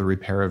power the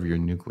repair of your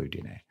nuclear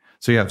DNA.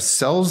 So you have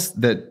cells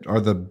that are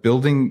the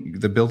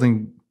building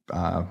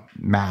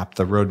map,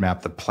 the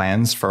roadmap, the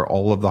plans for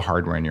all of the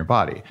hardware in your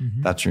body.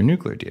 That's your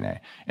nuclear DNA.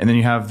 And then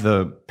you have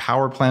the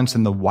power plants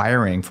and the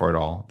wiring for it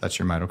all. That's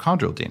your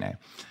mitochondrial DNA.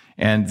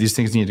 And these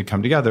things need to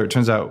come together. It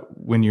turns out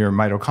when your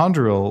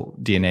mitochondrial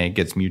DNA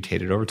gets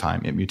mutated over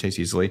time, it mutates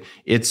easily.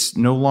 It's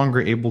no longer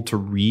able to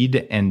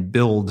read and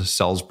build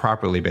cells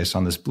properly based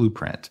on this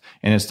blueprint.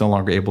 And it's no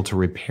longer able to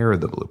repair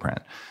the blueprint.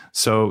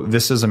 So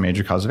this is a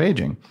major cause of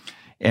aging.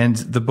 And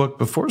the book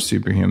before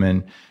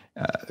Superhuman,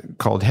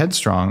 called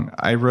Headstrong,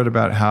 I wrote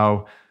about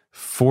how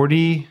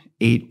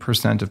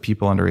 48% of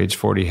people under age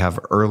 40 have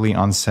early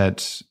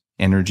onset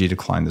energy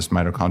decline, this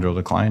mitochondrial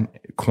decline,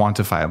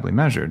 quantifiably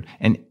measured.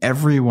 And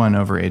everyone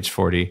over age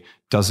 40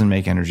 doesn't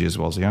make energy as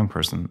well as a young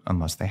person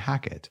unless they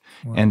hack it.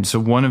 Wow. And so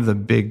one of the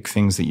big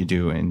things that you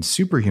do in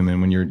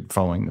Superhuman when you're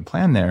following the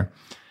plan there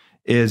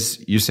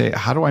is you say,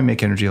 how do I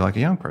make energy like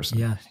a young person?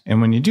 Yeah. And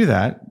when you do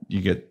that,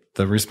 you get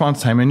the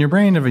response time in your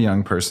brain of a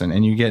young person,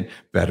 and you get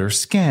better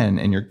skin,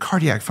 and your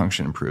cardiac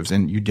function improves,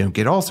 and you don't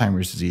get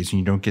Alzheimer's disease, and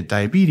you don't get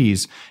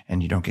diabetes,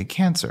 and you don't get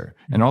cancer.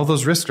 And all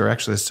those risks are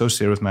actually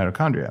associated with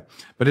mitochondria.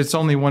 But it's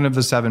only one of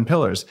the 7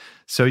 pillars.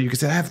 So you could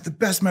say, I have the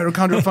best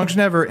mitochondrial function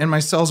ever, and my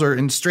cells are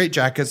in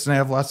straitjackets, and I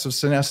have lots of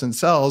senescent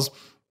cells.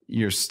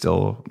 You're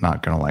still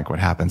not going to like what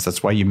happens.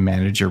 That's why you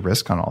manage your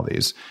risk on all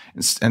these.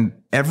 And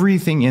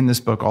everything in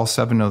this book, all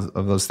 7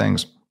 of those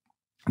things,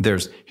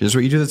 here's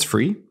what you do that's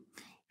free.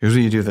 Here's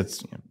what you do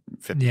that's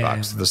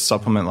 $50, the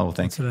supplement level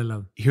thing. That's what I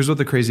love. Here's what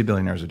the crazy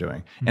billionaires are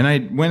doing. Mm-hmm. And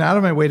I went out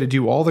of my way to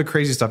do all the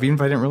crazy stuff, even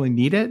if I didn't really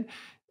need it,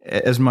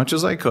 as much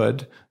as I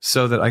could,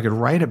 so that I could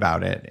write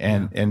about it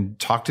and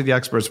talk to the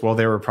experts while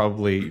they were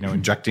probably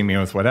injecting me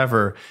with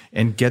whatever,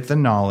 and get the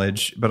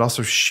knowledge, but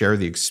also share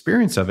the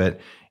experience of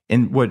it.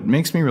 And what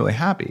makes me really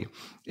happy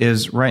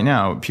is right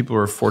now, people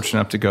are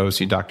fortunate enough to go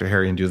see Dr.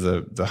 Harry and do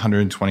the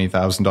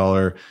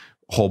 $120,000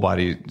 whole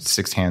body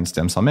 6-hand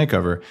stem cell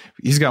makeover.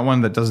 He's got one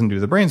that doesn't do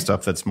the brain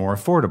stuff that's more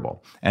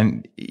affordable.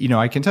 And,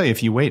 I can tell you,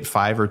 if you wait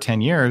 5 or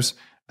 10 years,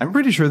 I'm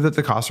pretty sure that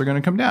the costs are going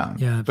to come down.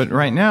 Yeah. But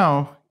right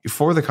now,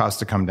 for the cost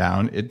to come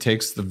down, it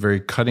takes the very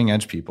cutting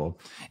edge people.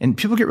 And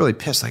people get really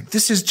pissed, like,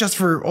 this is just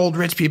for old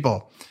rich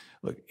people.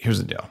 Look, here's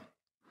the deal.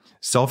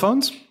 Cell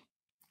phones,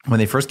 when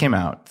they first came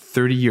out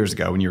 30 years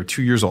ago, when you were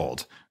 2 years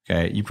old,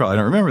 okay, you probably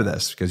don't remember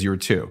this because you were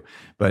 2,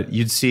 but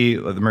you'd see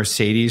the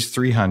Mercedes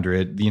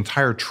 300, the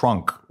entire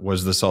trunk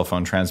was the cell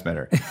phone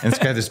transmitter. And this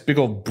guy had this big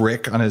old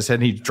brick on his head,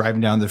 and he's driving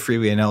down the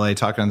freeway in LA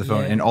talking on the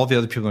phone, and all the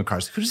other people in the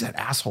cars, who does that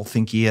asshole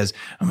think he is?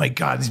 Oh my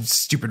God, these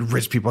stupid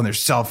rich people on their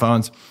cell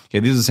phones.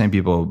 Okay, these are the same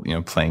people,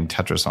 playing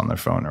Tetris on their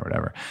phone or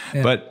whatever.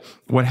 Yeah. But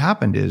what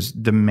happened is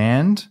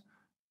demand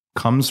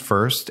comes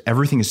first.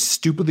 Everything is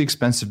stupidly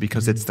expensive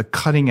because it's the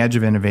cutting edge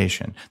of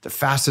innovation, the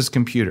fastest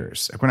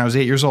computers. Like when I was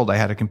 8 years old, I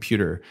had a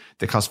computer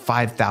that cost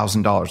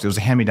 $5,000. It was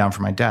a hand-me-down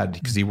from my dad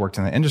because he worked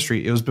in the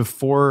industry. It was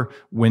before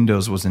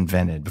Windows was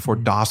invented, before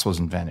DOS was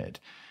invented.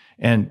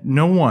 And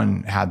no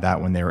one had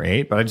that when they were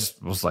 8, but I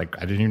just was like,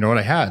 I didn't even know what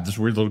I had. This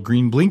weird little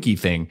green blinky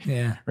thing.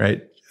 Yeah.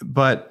 Right.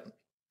 But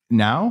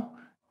now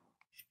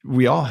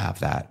we all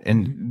have that.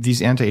 And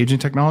these anti-aging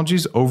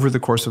technologies over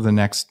the course of the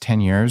next 10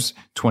 years,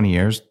 20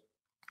 years,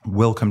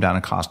 will come down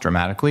in cost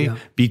dramatically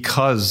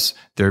because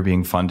they're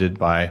being funded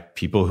by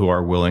people who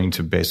are willing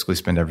to basically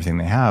spend everything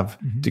they have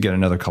to get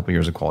another couple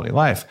years of quality of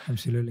life.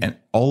 Absolutely. And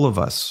all of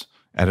us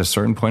at a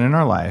certain point in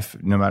our life,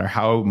 no matter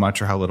how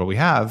much or how little we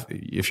have,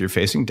 if you're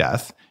facing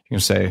death, you can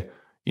say,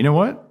 you know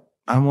what?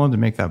 I'm willing to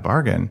make that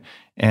bargain.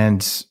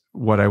 And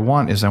what I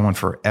want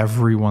for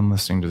everyone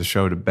listening to the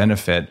show to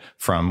benefit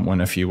from when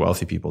a few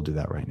wealthy people do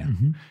that right now.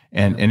 Mm-hmm.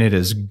 And it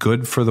is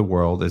good for the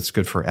world. It's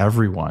good for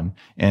everyone.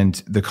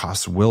 And the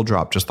costs will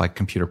drop just like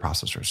computer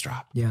processors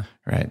drop. Yeah.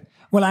 Right.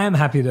 Well, I am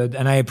happy though,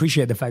 and I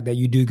appreciate the fact that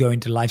you do go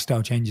into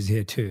lifestyle changes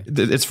here too.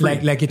 It's free.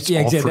 It's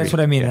exactly, that's what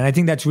I mean. Yeah. And I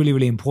think that's really,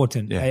 really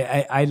important.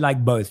 Yeah. I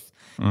like both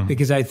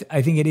because I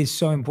think it is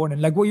so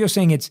important. Like what you're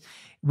saying,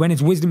 when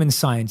it's wisdom and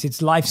science,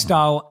 it's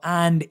lifestyle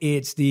and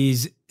it's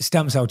these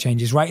stem cell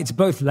changes, right? It's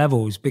both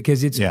levels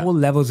because it's all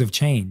levels of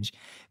change.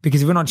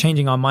 Because if we're not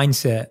changing our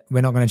mindset, we're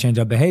not going to change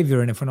our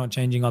behavior. And if we're not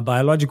changing our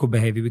biological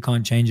behavior, we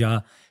can't change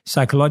our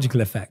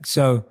psychological effects.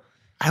 So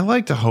I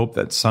like to hope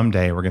that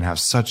someday we're going to have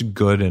such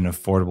good and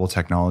affordable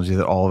technology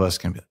that all of us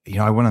can be,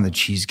 I went on the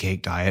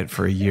cheesecake diet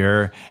for a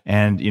year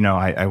and,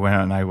 I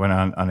went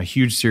on a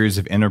huge series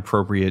of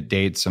inappropriate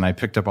dates and I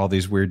picked up all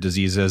these weird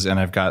diseases and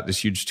I've got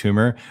this huge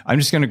tumor. I'm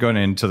just going to go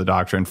into the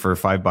doctor and for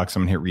 $5, I'm going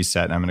to hit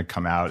reset and I'm going to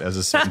come out as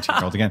a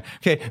 17-year-old again.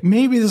 Okay.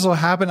 Maybe this will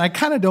happen. I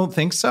kind of don't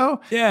think so,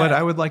 but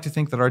I would like to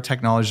think that our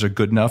technologies are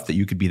good enough that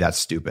you could be that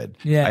stupid.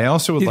 Yeah. I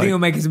also would Do you think it'll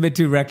make us a bit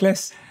too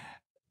reckless?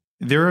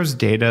 There is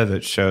data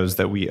that shows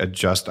that we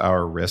adjust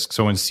our risk.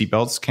 So when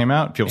seatbelts came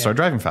out, people started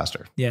driving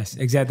faster. Yes,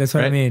 exactly. That's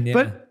what I mean. Yeah.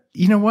 But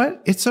you know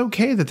what? It's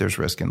okay that there's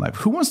risk in life.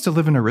 Who wants to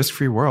live in a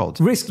risk-free world?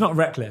 Risk, not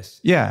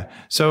reckless. Yeah.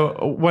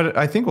 So what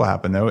I think will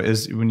happen though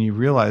is when you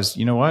realize,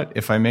 you know what?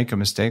 If I make a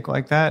mistake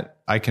like that,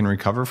 I can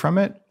recover from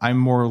it. I'm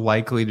more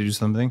likely to do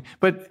something.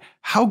 But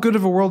how good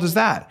of a world is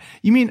that?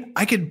 You mean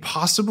I could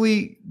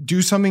possibly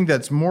do something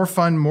that's more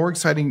fun, more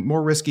exciting,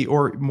 more risky,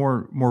 or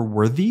more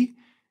worthy?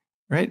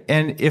 Right.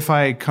 And if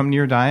I come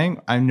near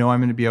dying, I know I'm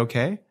going to be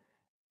okay.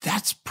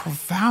 That's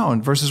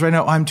profound. Versus right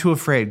now, I'm too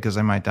afraid because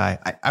I might die.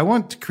 I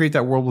want to create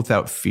that world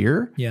without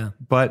fear,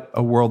 but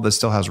a world that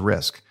still has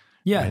risk.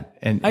 Yeah. Right?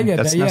 And I get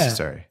that's that,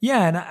 necessary.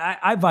 Yeah. And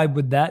I vibe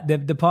with that.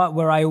 The part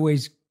where I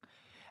always,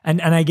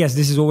 and I guess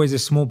this is always a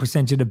small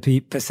percentage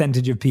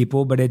of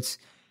people, but it's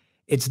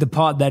the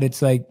part that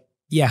it's like,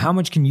 yeah, how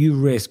much can you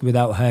risk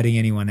without hurting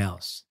anyone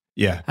else?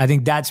 Yeah. I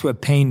think that's where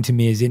pain to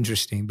me is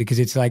interesting, because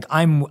it's like,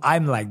 I'm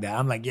like that.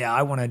 I'm like, yeah,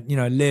 I want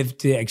to, live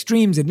to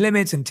extremes and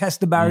limits and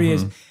test the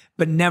barriers,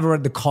 but never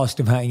at the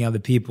cost of hurting other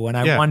people. And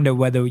I wonder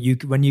whether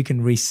when you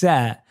can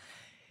reset,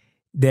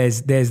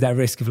 there's that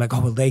risk of like,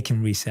 oh, well, they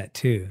can reset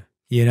too,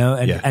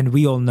 and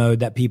we all know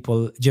that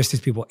people, just as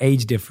people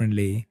age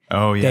differently,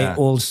 they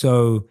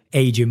also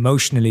age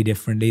emotionally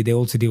differently. They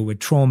also deal with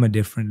trauma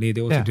differently.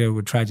 They also deal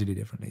with tragedy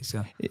differently.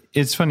 So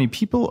it's funny,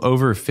 people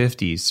over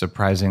 50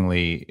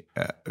 surprisingly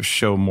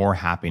show more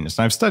happiness.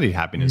 And I've studied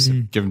happiness,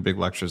 I've given big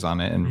lectures on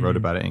it and wrote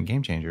about it in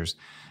Game Changers.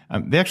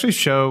 They actually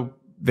show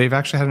they've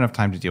actually had enough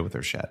time to deal with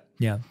their shit.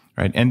 Yeah.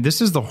 Right. And this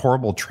is the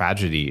horrible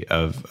tragedy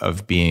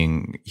of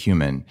being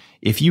human.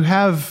 If you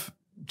have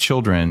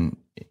children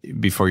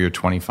before you're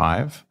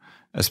 25,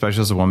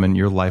 especially as a woman,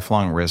 your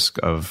lifelong risk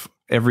of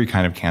every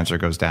kind of cancer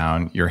goes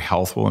down. Your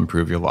health will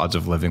improve. Your odds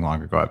of living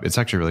longer go up. It's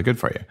actually really good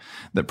for you.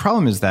 The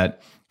problem is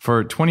that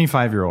for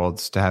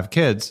 25-year-olds to have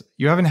kids,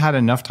 you haven't had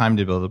enough time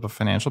to build up a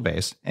financial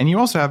base, and you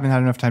also haven't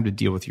had enough time to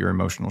deal with your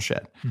emotional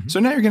shit. So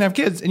now you're going to have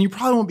kids, and you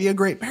probably won't be a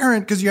great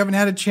parent because you haven't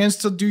had a chance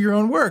to do your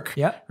own work.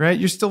 Yeah. Right?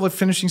 You're still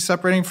finishing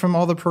separating from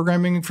all the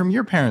programming from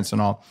your parents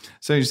and all.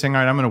 So you're saying,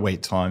 all right, I'm going to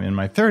wait till I'm in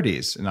my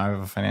 30s and I have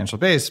a financial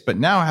base, but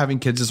now having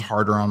kids is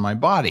harder on my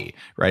body,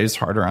 right? It's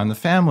harder on the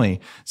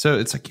family. So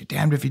it's like, you're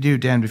damned if you do,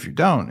 damned if you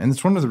don't. And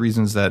it's one of the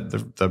reasons that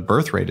the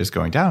birth rate is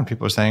going down.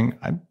 People are saying,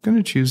 I'm going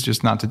to choose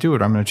just not to do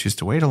it. I'm going to choose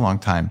to wait a long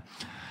time.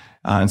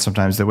 And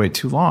sometimes they wait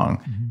too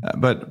long.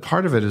 But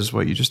part of it is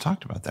what you just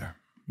talked about there.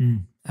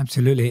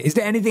 Absolutely. Is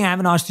there anything I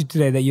haven't asked you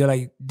today that you're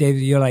like,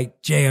 David, you're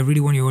like, Jay, I really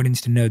want your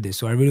audience to know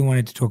this, or I really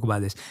wanted to talk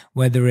about this,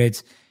 whether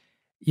it's,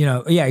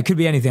 it could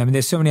be anything. I mean,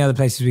 there's so many other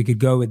places we could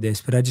go with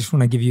this, but I just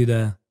want to give you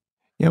the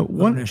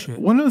one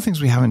of the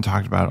things we haven't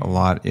talked about a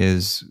lot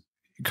is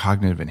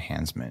cognitive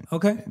enhancement.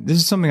 Okay. This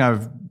is something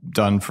I've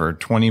done for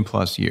 20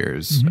 plus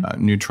years.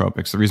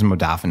 Nootropics. The reason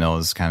modafinil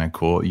is kind of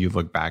cool. You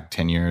look back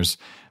 10 years,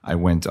 I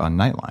went on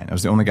Nightline. I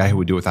was the only guy who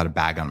would do it without a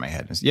bag on my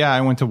head.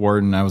 I went to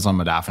Wharton. I was on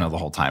modafinil the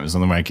whole time. It was the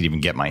only way I could even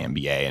get my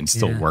MBA and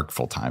still work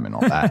full time and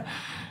all that.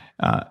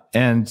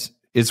 And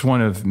it's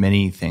one of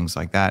many things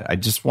like that. I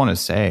just want to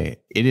say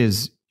it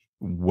is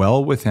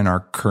well within our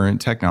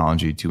current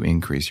technology to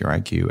increase your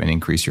IQ and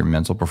increase your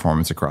mental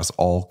performance across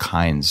all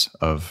kinds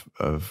of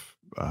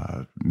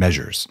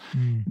measures.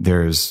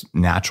 There's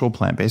natural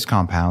plant-based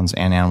compounds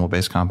and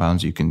animal-based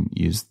compounds you can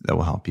use that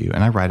will help you.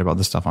 And I write about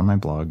this stuff on my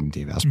blog,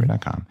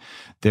 daveasprey.com.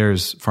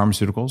 There's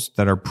pharmaceuticals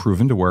that are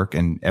proven to work,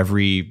 and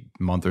every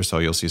month or so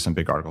you'll see some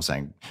big article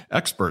saying,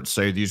 experts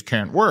say these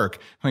can't work.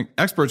 Like,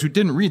 experts who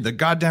didn't read the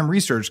goddamn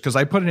research, because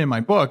I put it in my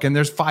book, and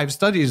there's 5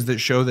 studies that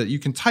show that you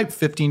can type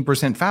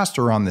 15%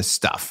 faster on this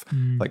stuff.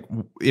 Like,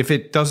 if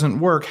it doesn't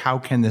work, how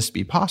can this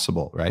be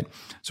possible, right?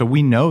 So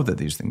we know that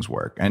these things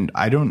work. And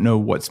I don't know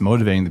what's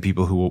motivating the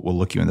people who will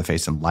look you in the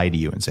face and lie to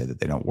you and say that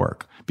they don't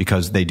work,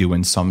 because they do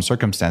in some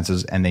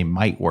circumstances, and they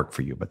might work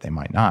for you, but they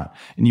might not.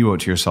 And you owe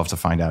it to yourself to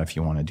find out if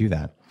you want to do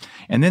that.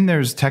 And then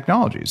there's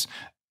technologies,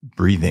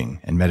 breathing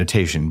and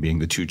meditation being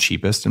the 2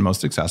 cheapest and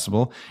most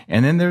accessible.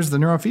 And then there's the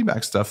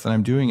neurofeedback stuff that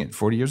I'm doing at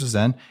 40 Years of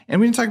Zen. And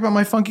we didn't talk about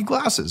my funky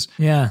glasses.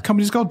 Yeah. The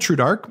company's called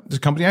TrueDark. It's a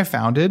company I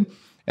founded.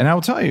 And I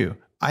will tell you,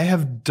 I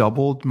have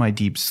doubled my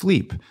deep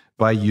sleep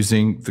by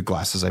using the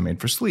glasses I made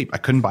for sleep. I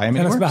couldn't buy them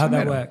anywhere. Tell us about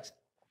how that works.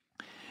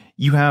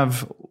 You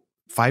have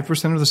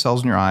 5% of the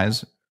cells in your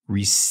eyes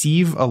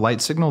receive a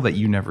light signal that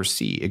you never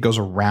see. It goes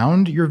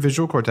around your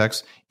visual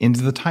cortex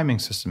into the timing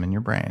system in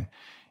your brain.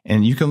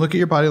 And you can look at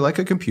your body like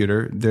a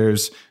computer.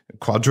 There's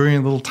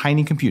quadrillion little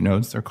tiny compute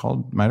nodes. They're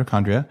called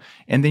mitochondria.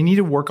 And they need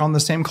to work on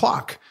the same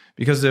clock.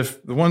 Because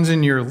if the ones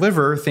in your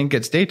liver think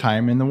it's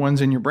daytime and the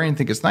ones in your brain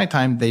think it's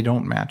nighttime, they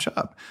don't match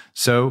up.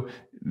 So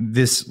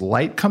this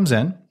light comes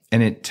in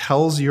and it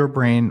tells your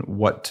brain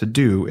what to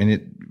do, and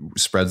it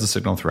spreads the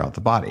signal throughout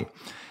the body.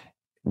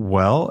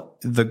 Well,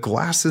 the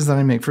glasses that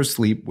I make for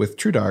sleep with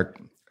TrueDark,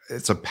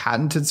 it's a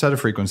patented set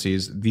of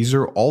frequencies. These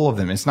are all of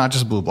them. It's not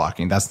just blue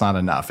blocking. That's not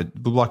enough.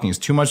 Blue blocking is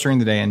too much during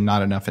the day and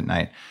not enough at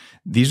night.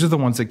 These are the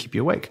ones that keep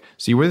you awake.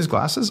 So you wear these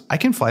glasses. I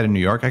can fly to New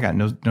York. I got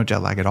no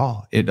jet lag at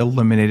all. It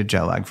eliminated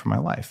jet lag from my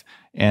life.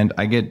 And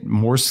I get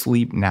more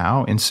sleep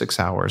now in 6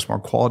 hours, more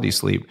quality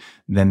sleep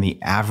than the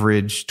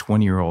average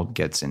 20-year-old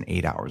gets in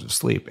 8 hours of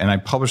sleep. And I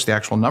published the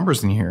actual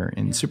numbers in here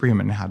in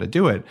Superhuman and how to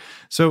do it.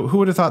 So who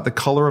would have thought the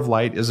color of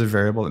light is a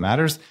variable that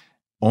matters?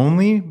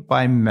 Only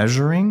by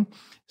measuring,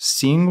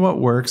 seeing what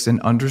works,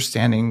 and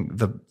understanding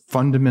the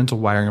fundamental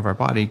wiring of our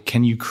body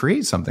can you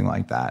create something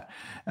like that.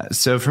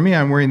 So for me,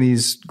 I'm wearing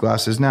these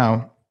glasses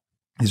now.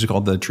 These are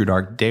called the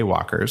TrueDark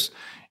Daywalkers.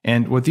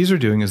 And what these are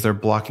doing is they're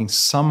blocking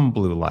some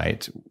blue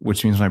light,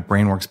 which means my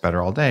brain works better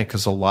all day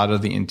because a lot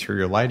of the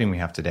interior lighting we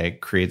have today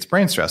creates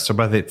brain stress. So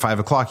by the 5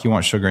 o'clock, you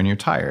want sugar and you're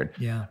tired.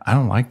 Yeah. I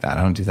don't like that.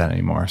 I don't do that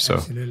anymore. So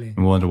Absolutely.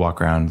 I'm willing to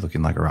walk around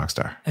looking like a rock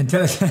star. And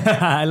tell us,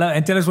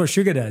 and tell us what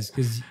sugar does,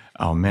 because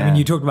Oh man. I mean,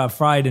 you talked about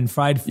fried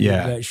food,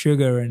 Yeah.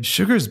 Sugar and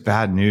Sugar is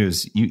bad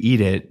news. You eat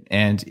it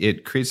and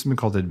it creates something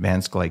called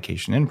advanced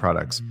glycation end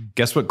products.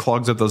 Guess what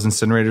clogs up those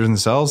incinerators in the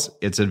cells?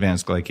 It's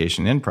advanced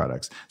glycation end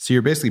products. So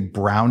you're basically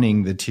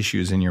browning the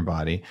tissues in your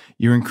body.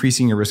 You're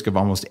increasing your risk of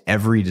almost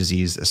every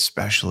disease,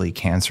 especially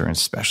cancer and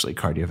especially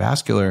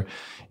cardiovascular.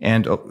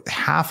 And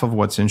half of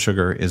what's in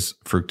sugar is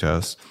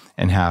fructose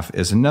and half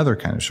is another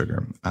kind of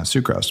sugar,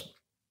 sucrose.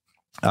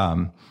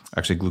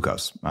 Actually,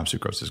 glucose.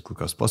 Sucrose is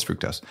glucose plus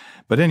fructose.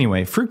 But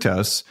anyway,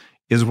 fructose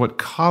is what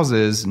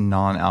causes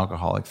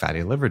non-alcoholic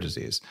fatty liver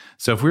disease.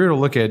 So if we were to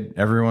look at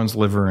everyone's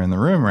liver in the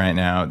room right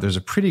now, there's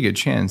a pretty good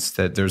chance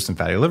that there's some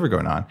fatty liver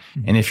going on.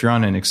 Mm-hmm. And if you're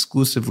on an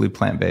exclusively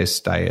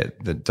plant-based diet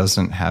that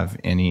doesn't have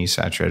any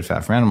saturated fat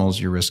for animals,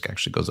 your risk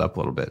actually goes up a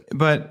little bit.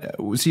 But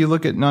so you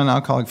look at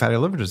non-alcoholic fatty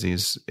liver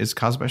disease, it's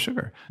caused by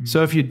sugar. Mm-hmm.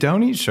 So if you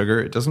don't eat sugar,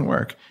 it doesn't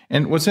work.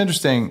 And what's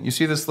interesting, you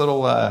see this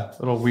little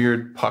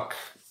weird puck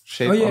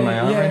shape on my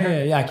arm right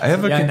here? Yeah. I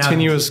have a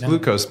continuous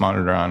glucose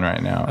monitor on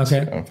right now.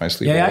 Okay. So if I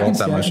sleep I can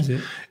see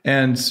it.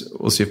 And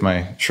we'll see if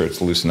my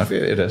shirt's loose enough.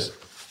 It is.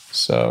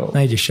 So now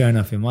you're just showing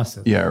off your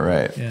muscle. Yeah,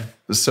 right. Yeah.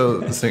 So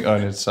the thing,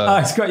 and it's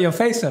it's got your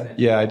face on it.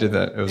 Yeah, I did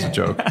that. It was a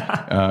joke.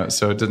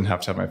 So it didn't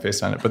have to have my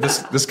face on it. But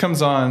this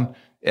comes on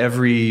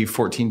every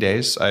 14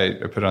 days. I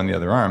put it on the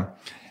other arm.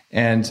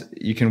 And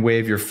you can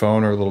wave your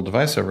phone or a little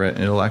device over it,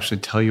 and it'll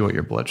actually tell you what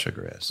your blood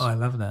sugar is. Oh, I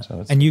love that.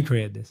 So and you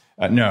created this?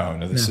 No,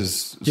 this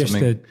is just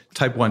something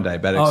type 1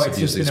 diabetics have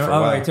used these for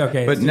a while. It's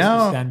okay. But it's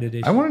now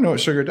I want to know what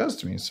sugar does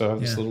to me. So I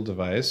have this little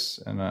device,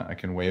 and I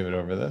can wave it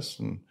over this,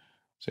 and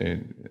say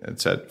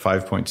it's at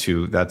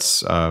 5.2.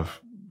 That's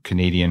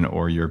Canadian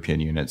or European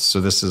units.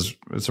 So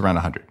it's around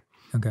 100.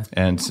 Okay.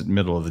 And it's the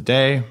middle of the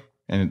day.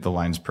 And the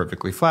line's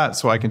perfectly flat.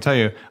 So I can tell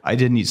you, I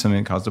didn't eat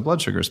something that caused a blood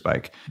sugar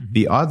spike. Mm-hmm.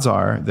 The odds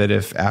are that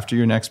if after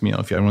your next meal,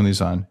 if you had one of these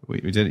on, we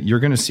did it,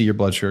 you're going to see your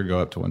blood sugar go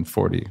up to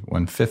 140,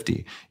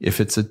 150, if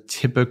it's a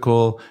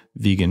typical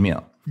vegan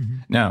meal. Mm-hmm.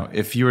 Now,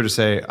 if you were to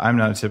say, I'm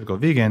not a typical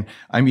vegan,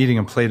 I'm eating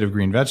a plate of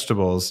green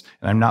vegetables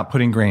and I'm not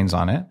putting grains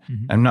on it.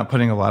 Mm-hmm. I'm not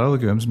putting a lot of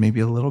legumes,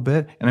 maybe a little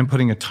bit. And I'm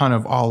putting a ton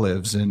of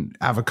olives and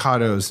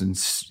avocados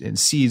and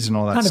seeds and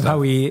all that stuff. Kind of how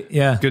we eat.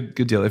 Yeah. Good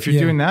deal. If you're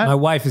doing that. My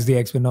wife is the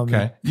expert, not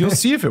me. You'll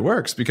see if it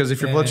works, because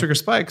if your blood sugar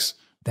spikes,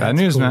 bad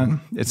news, man.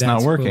 It's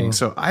not working. Cool.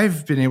 So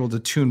I've been able to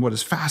tune what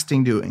is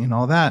fasting doing and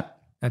all that.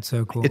 That's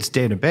so cool. It's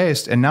data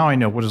based. And now I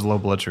know, what does low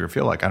blood sugar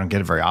feel like? I don't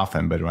get it very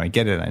often, but when I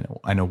get it,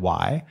 I know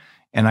why.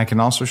 And I can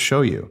also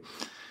show you,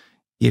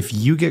 if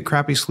you get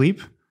crappy sleep,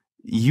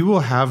 you will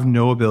have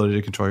no ability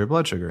to control your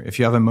blood sugar. If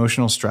you have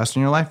emotional stress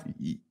in your life,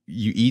 you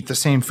eat the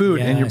same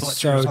food and your blood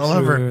sugar's all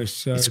over.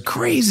 It's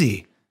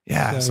crazy.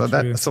 Yeah. So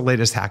that's the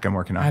latest hack I'm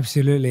working on.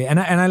 Absolutely. And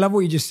I love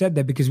what you just said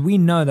there, because we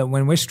know that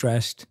when we're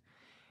stressed,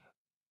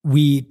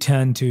 we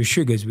turn to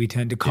sugars, we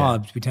turn to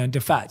carbs, we turn to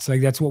fats.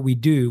 Like, that's what we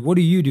do. What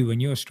do you do when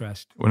you're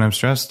stressed? When I'm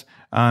stressed,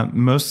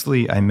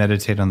 mostly I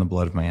meditate on the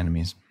blood of my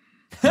enemies.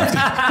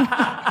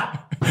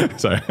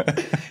 Sorry.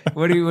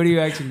 What do you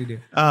actually do?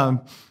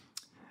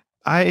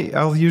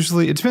 I'll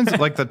usually, it depends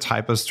like the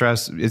type of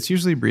stress. It's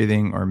usually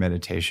breathing or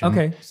meditation.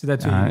 Okay. So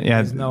that's what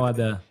there's no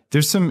other.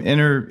 There's some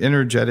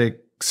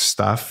energetic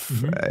stuff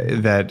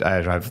that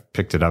I've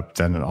picked it up,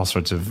 done all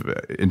sorts of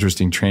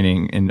interesting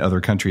training in other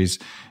countries.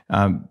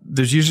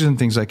 There's usually some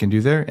things I can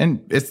do there.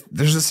 And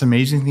there's this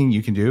amazing thing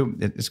you can do.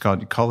 It's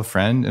called, call a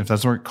friend. If that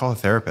doesn't work, call a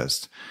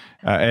therapist.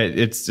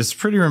 It's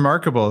pretty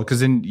remarkable, because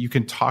then you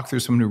can talk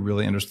through someone who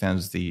really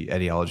understands the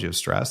etiology of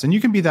stress. And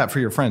you can be that for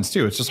your friends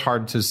too. It's just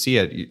hard to see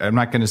it. I'm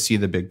not going to see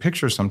the big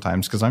picture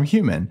sometimes because I'm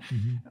human,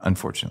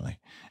 unfortunately.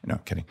 No, I'm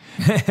kidding.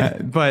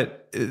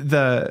 But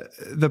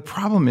the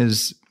problem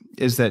is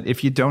that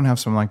if you don't have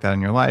someone like that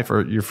in your life,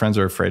 or your friends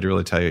are afraid to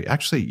really tell you,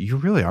 actually, you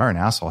really are an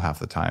asshole half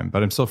the time,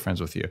 but I'm still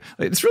friends with you.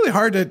 It's really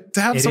hard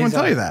to have someone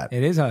tell you that.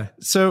 It is hard.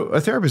 So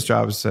a therapist's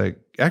job is like,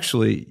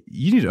 actually,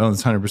 you need to own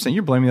this 100%.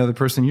 You're blaming the other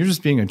person. You're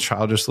just being a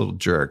childish little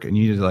jerk, and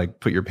you need to like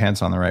put your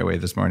pants on the right way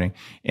this morning.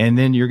 And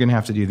then you're going to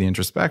have to do the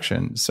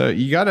introspection. So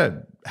you got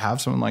to have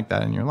someone like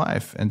that in your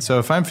life. And so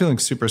if I'm feeling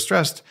super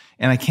stressed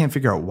and I can't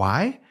figure out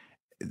why,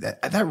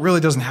 that really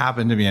doesn't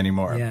happen to me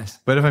anymore. Yes.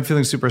 But if I'm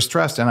feeling super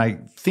stressed and I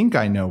think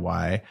I know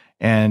why,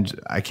 and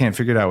I can't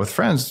figure it out with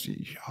friends,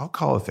 I'll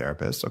call a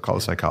therapist, I'll call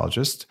a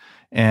psychologist.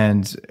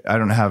 And I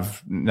don't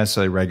have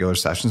necessarily regular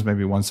sessions,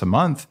 maybe once a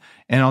month.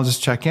 And I'll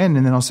just check in,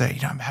 and then I'll say,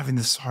 I'm having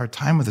this hard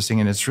time with this thing.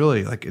 And it's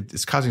really like,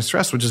 it's causing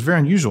stress, which is very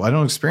unusual. I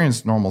don't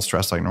experience normal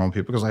stress like normal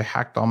people, because I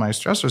hacked all my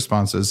stress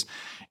responses.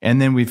 And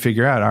then we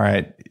figure out, all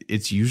right,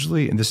 it's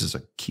usually, and this is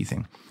a key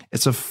thing,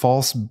 it's a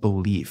false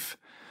belief.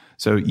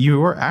 So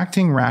you are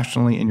acting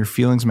rationally and your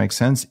feelings make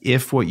sense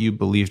if what you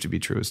believe to be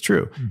true is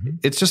true. Mm-hmm.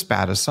 It's just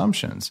bad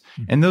assumptions.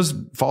 Mm-hmm. And those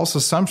false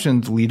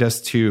assumptions lead us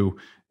to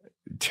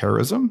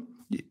terrorism.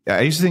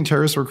 I used to think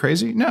terrorists were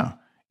crazy. No.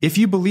 if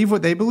you believe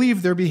what they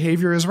believe, their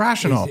behavior is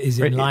rational. Is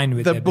in line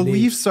with the their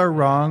beliefs are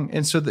wrong.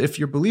 And so if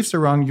your beliefs are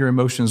wrong, your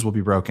emotions will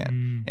be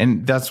broken.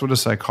 And that's what a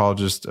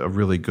psychologist, a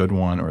really good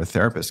one, or a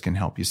therapist can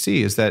help you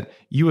see, is that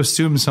you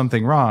assume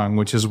something wrong,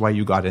 which is why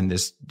you got in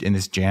this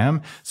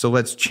jam. So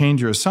let's change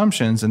your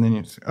assumptions. And then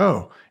you say,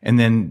 oh, and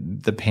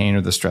then the pain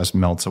or the stress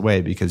melts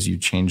away because you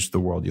changed the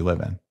world you live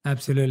in.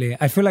 Absolutely.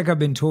 I feel like I've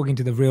been talking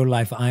to the real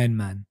life Iron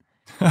Man.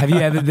 Have you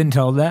ever been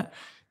told that?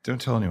 Don't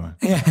tell anyone.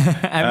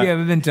 Have you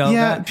ever been told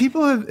that? Yeah,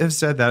 people have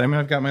said that. I mean,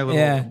 I've got my little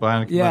bionic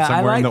butts.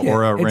 I'm wearing like the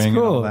Aura ring. It's and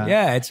cool. all that.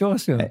 Yeah, it's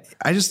awesome.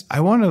 I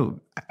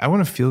want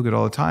to feel good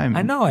all the time.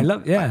 I know. I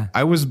love. Yeah.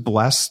 I was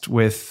blessed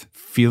with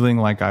feeling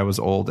like I was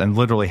old, and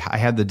literally I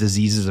had the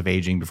diseases of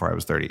aging before I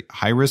was 30.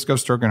 High risk of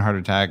stroke and heart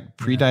attack,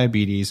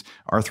 pre-diabetes,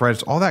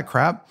 arthritis, all that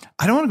crap.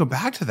 I don't want to go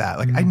back to that.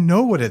 Like I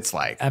know what it's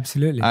like.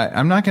 Absolutely.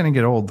 I'm not going to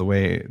get old the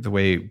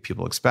way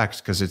people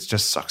expect, because it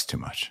just sucks too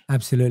much.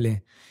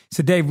 Absolutely.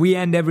 So Dave, we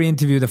end every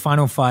interview with the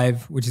final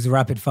 5, which is a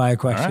rapid fire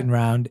question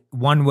round.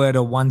 1 word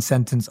or 1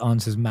 sentence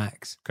answers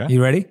max. Okay. You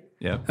ready?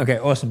 Yeah. Okay,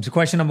 awesome. So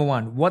question number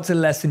 1, what's a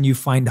lesson you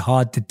find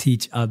hard to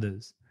teach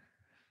others?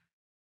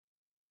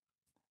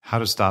 How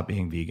to stop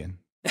being vegan.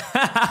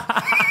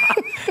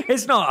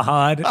 It's not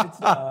hard. It's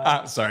not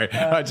hard. Sorry,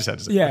 I just had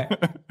to say. Yeah.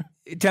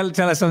 Tell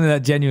us something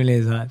that genuinely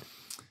is hard.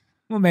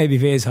 Well, maybe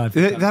if it is hard.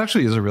 That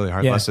actually is a really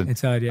hard lesson.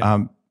 It's hard, yeah.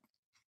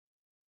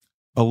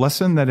 A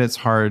lesson that it's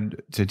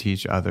hard to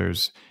teach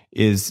others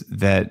is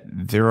that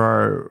there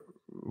are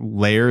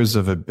layers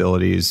of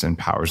abilities and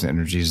powers and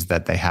energies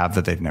that they have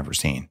that they've never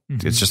seen.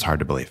 It's just hard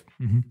to believe.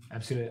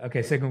 Absolutely.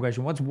 Okay, second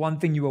question. What's one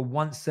thing you were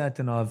once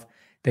certain of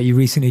that you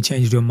recently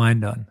changed your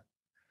mind on?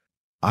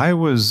 I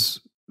was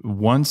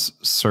once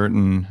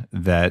certain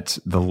that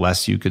the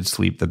less you could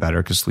sleep, the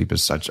better, because sleep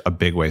is such a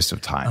big waste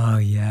of time. Oh,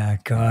 yeah.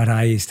 God,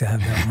 I used to have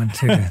that one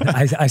too.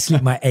 I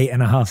sleep my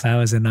 8.5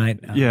 hours a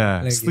night now.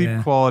 Yeah.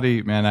 Sleep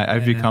quality, man.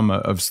 I've become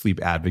a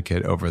sleep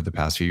advocate over the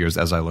past few years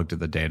as I looked at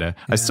the data.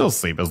 I still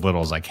sleep as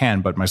little as I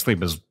can, but my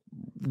sleep is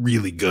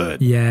really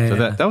good. Yeah. So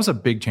that was a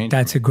big change.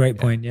 That's a great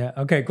point. Yeah.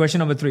 Okay. Question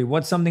number 3.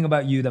 What's something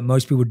about you that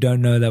most people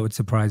don't know that would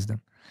surprise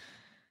them?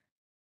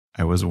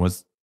 I was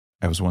once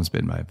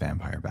bitten by a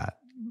vampire bat.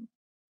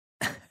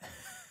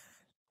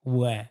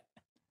 Where?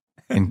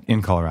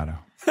 In Colorado.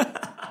 They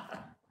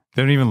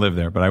don't even live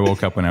there, but I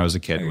woke up when I was a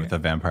kid with a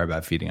vampire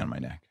bat feeding on my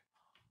neck.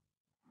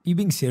 You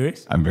being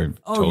serious? I'm very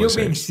you're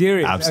being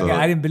serious. Absolutely.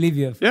 Okay, I didn't believe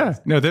you. Yeah.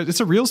 No, it's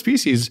a real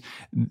species.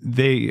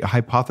 They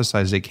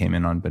hypothesized it came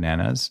in on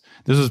bananas.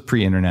 This was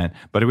pre-internet,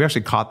 but we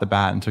actually caught the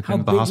bat and took him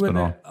to the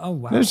hospital. Oh,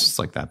 wow. It was just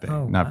like that big,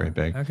 not very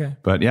big. Okay.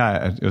 But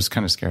yeah, it was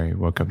kind of scary.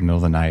 Woke up in the middle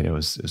of the night. It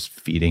was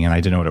feeding, and I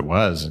didn't know what it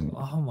was. And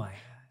oh my.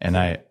 And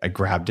I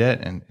grabbed it,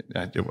 and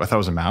I thought it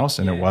was a mouse,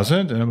 and it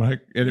wasn't. And I'm like,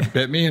 it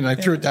bit me, and I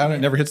threw it down. And it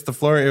never hits the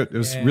floor. It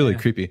was really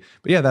creepy.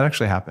 But yeah, that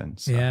actually happened.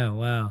 So. Yeah,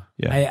 wow.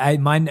 Yeah.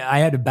 I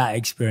had a bat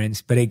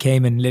experience, but it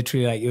came and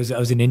literally I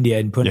was in India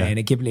in Pune, and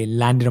it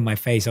landed on my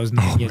face. I was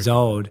 9 years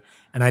old,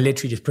 and I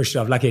literally just pushed it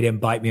off. Luckily, it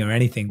didn't bite me or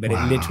anything, but it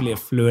literally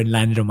flew and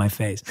landed on my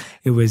face.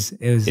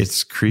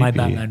 It's creepy. My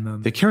Batman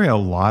moment. They carry a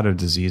lot of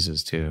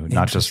diseases too,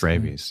 not just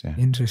rabies. Yeah.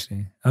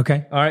 Interesting.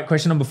 Okay. All right.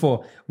 Question number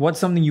 4. What's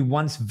something you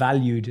once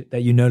valued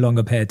that you no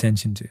longer pay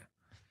attention to?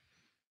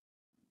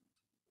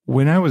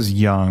 When I was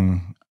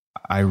young,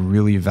 I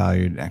really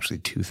valued actually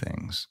 2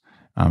 things.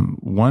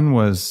 One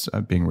was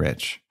being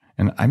rich.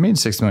 And I made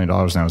 $6 million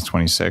when I was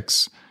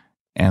 26,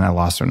 and I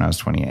lost it when I was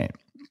 28.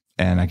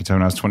 And I can tell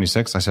when I was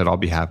 26, I said, I'll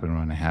be happy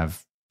when I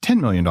have $10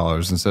 million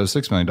instead of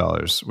 $6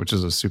 million, which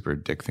is a super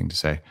dick thing to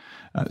say.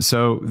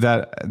 So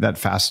that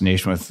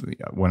fascination with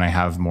when I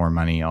have more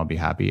money, I'll be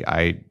happy.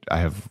 I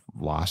have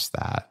lost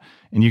that.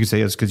 And you can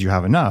say it's because you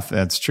have enough.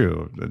 That's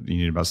true. You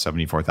need about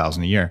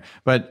 $74,000 a year.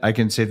 But I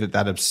can say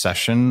that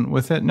obsession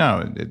with it,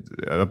 no,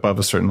 above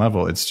a certain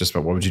level, it's just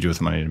about what would you do with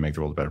the money to make the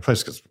world a better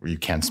place? Because you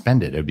can't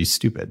spend it. It would be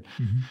stupid.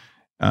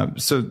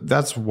 So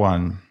that's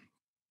one.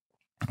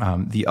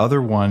 The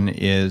other one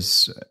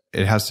is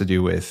it has to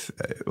do with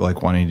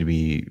like wanting to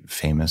be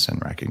famous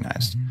and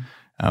recognized.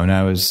 When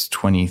I was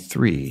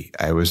 23,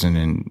 I was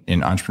in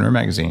Entrepreneur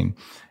Magazine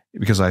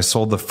because I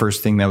sold the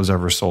first thing that was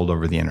ever sold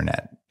over the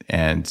internet.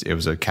 And it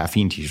was a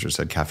caffeine t-shirt that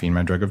said caffeine,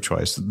 my drug of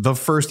choice. The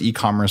first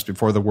e-commerce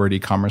before the word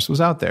e-commerce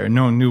was out there.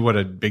 No one knew what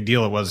a big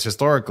deal it was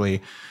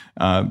historically.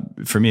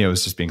 For me, it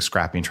was just being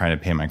scrappy and trying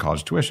to pay my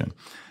college tuition.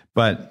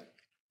 But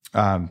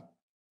I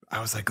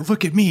was like,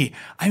 look at me.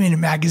 I'm in a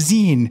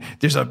magazine.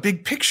 There's a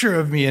big picture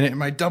of me in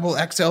my double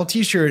XL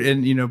t-shirt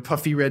and,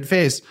 puffy red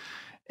face.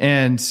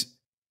 And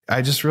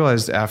I just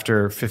realized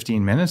after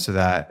 15 minutes of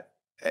that,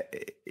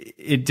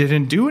 it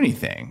didn't do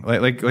anything.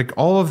 Like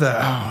all of the,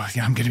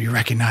 I'm going to be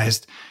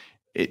recognized.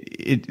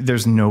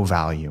 There's no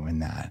value in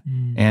that.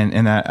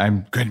 And that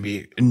I'm going to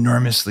be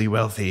enormously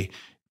wealthy.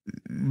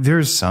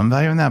 There's some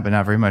value in that, but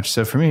not very much.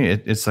 So for me,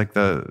 it's like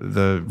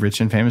the rich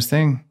and famous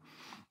thing.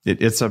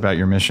 It's about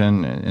your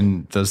mission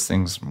and those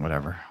things,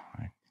 whatever.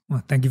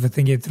 Well, thank you for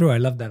thinking it through. I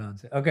love that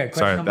answer. Okay, question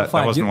Sorry, number that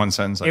 5. wasn't one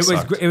sentence.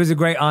 It was a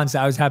great answer.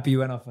 I was happy you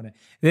went off on it.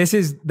 This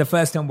is the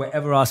first time we're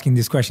ever asking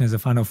this question as a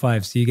final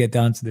 5, so you get to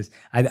answer this.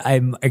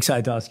 I'm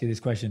excited to ask you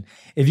this question.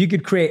 If you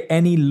could create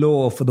any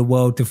law for the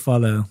world to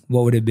follow,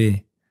 what would it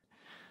be?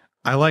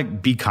 I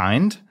like be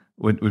kind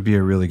would be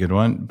a really good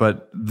one,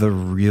 but the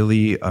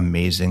really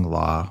amazing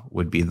law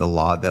would be the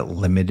law that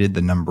limited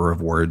the number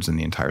of words in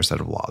the entire set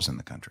of laws in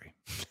the country.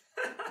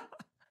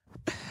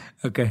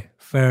 Okay,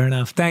 fair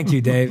enough. Thank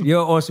you, Dave.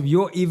 You're awesome.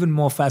 You're even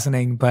more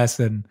fascinating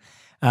person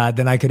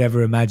than I could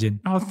ever imagine.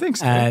 Oh, thanks,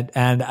 Dave.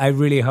 And I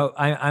really hope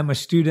I'm a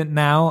student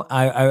now.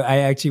 I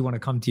actually want to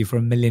come to you for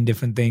a million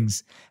different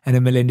things and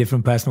a million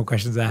different personal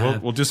questions I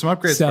have. We'll do some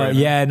upgrades. So for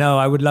you, yeah, no,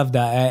 I would love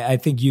that. I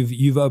think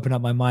you've opened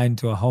up my mind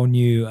to a whole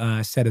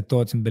new set of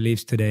thoughts and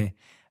beliefs today.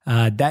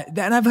 And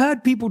I've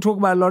heard people talk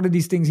about a lot of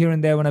these things here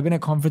and there when I've been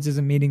at conferences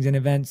and meetings and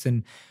events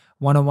and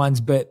one-on-ones,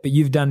 but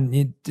you've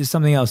done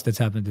something else that's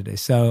happened today.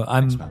 So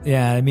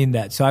I mean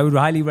that. So I would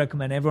highly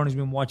recommend everyone who's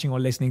been watching or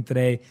listening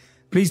today,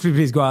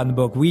 please go out in the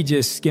book. We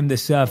just skimmed the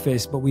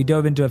surface, but we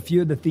dove into a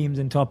few of the themes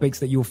and topics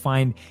that you'll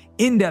find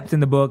in depth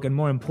in the book, and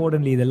more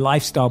importantly, the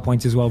lifestyle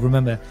points as well.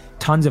 Remember,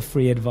 tons of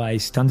free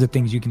advice, tons of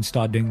things you can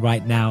start doing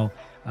right now.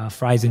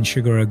 Fries and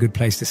sugar are a good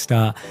place to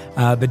start.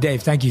 But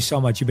Dave, thank you so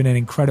much. You've been an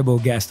incredible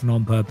guest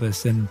on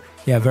Purpose, and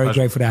very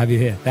grateful to have you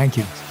here. Thank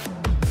you.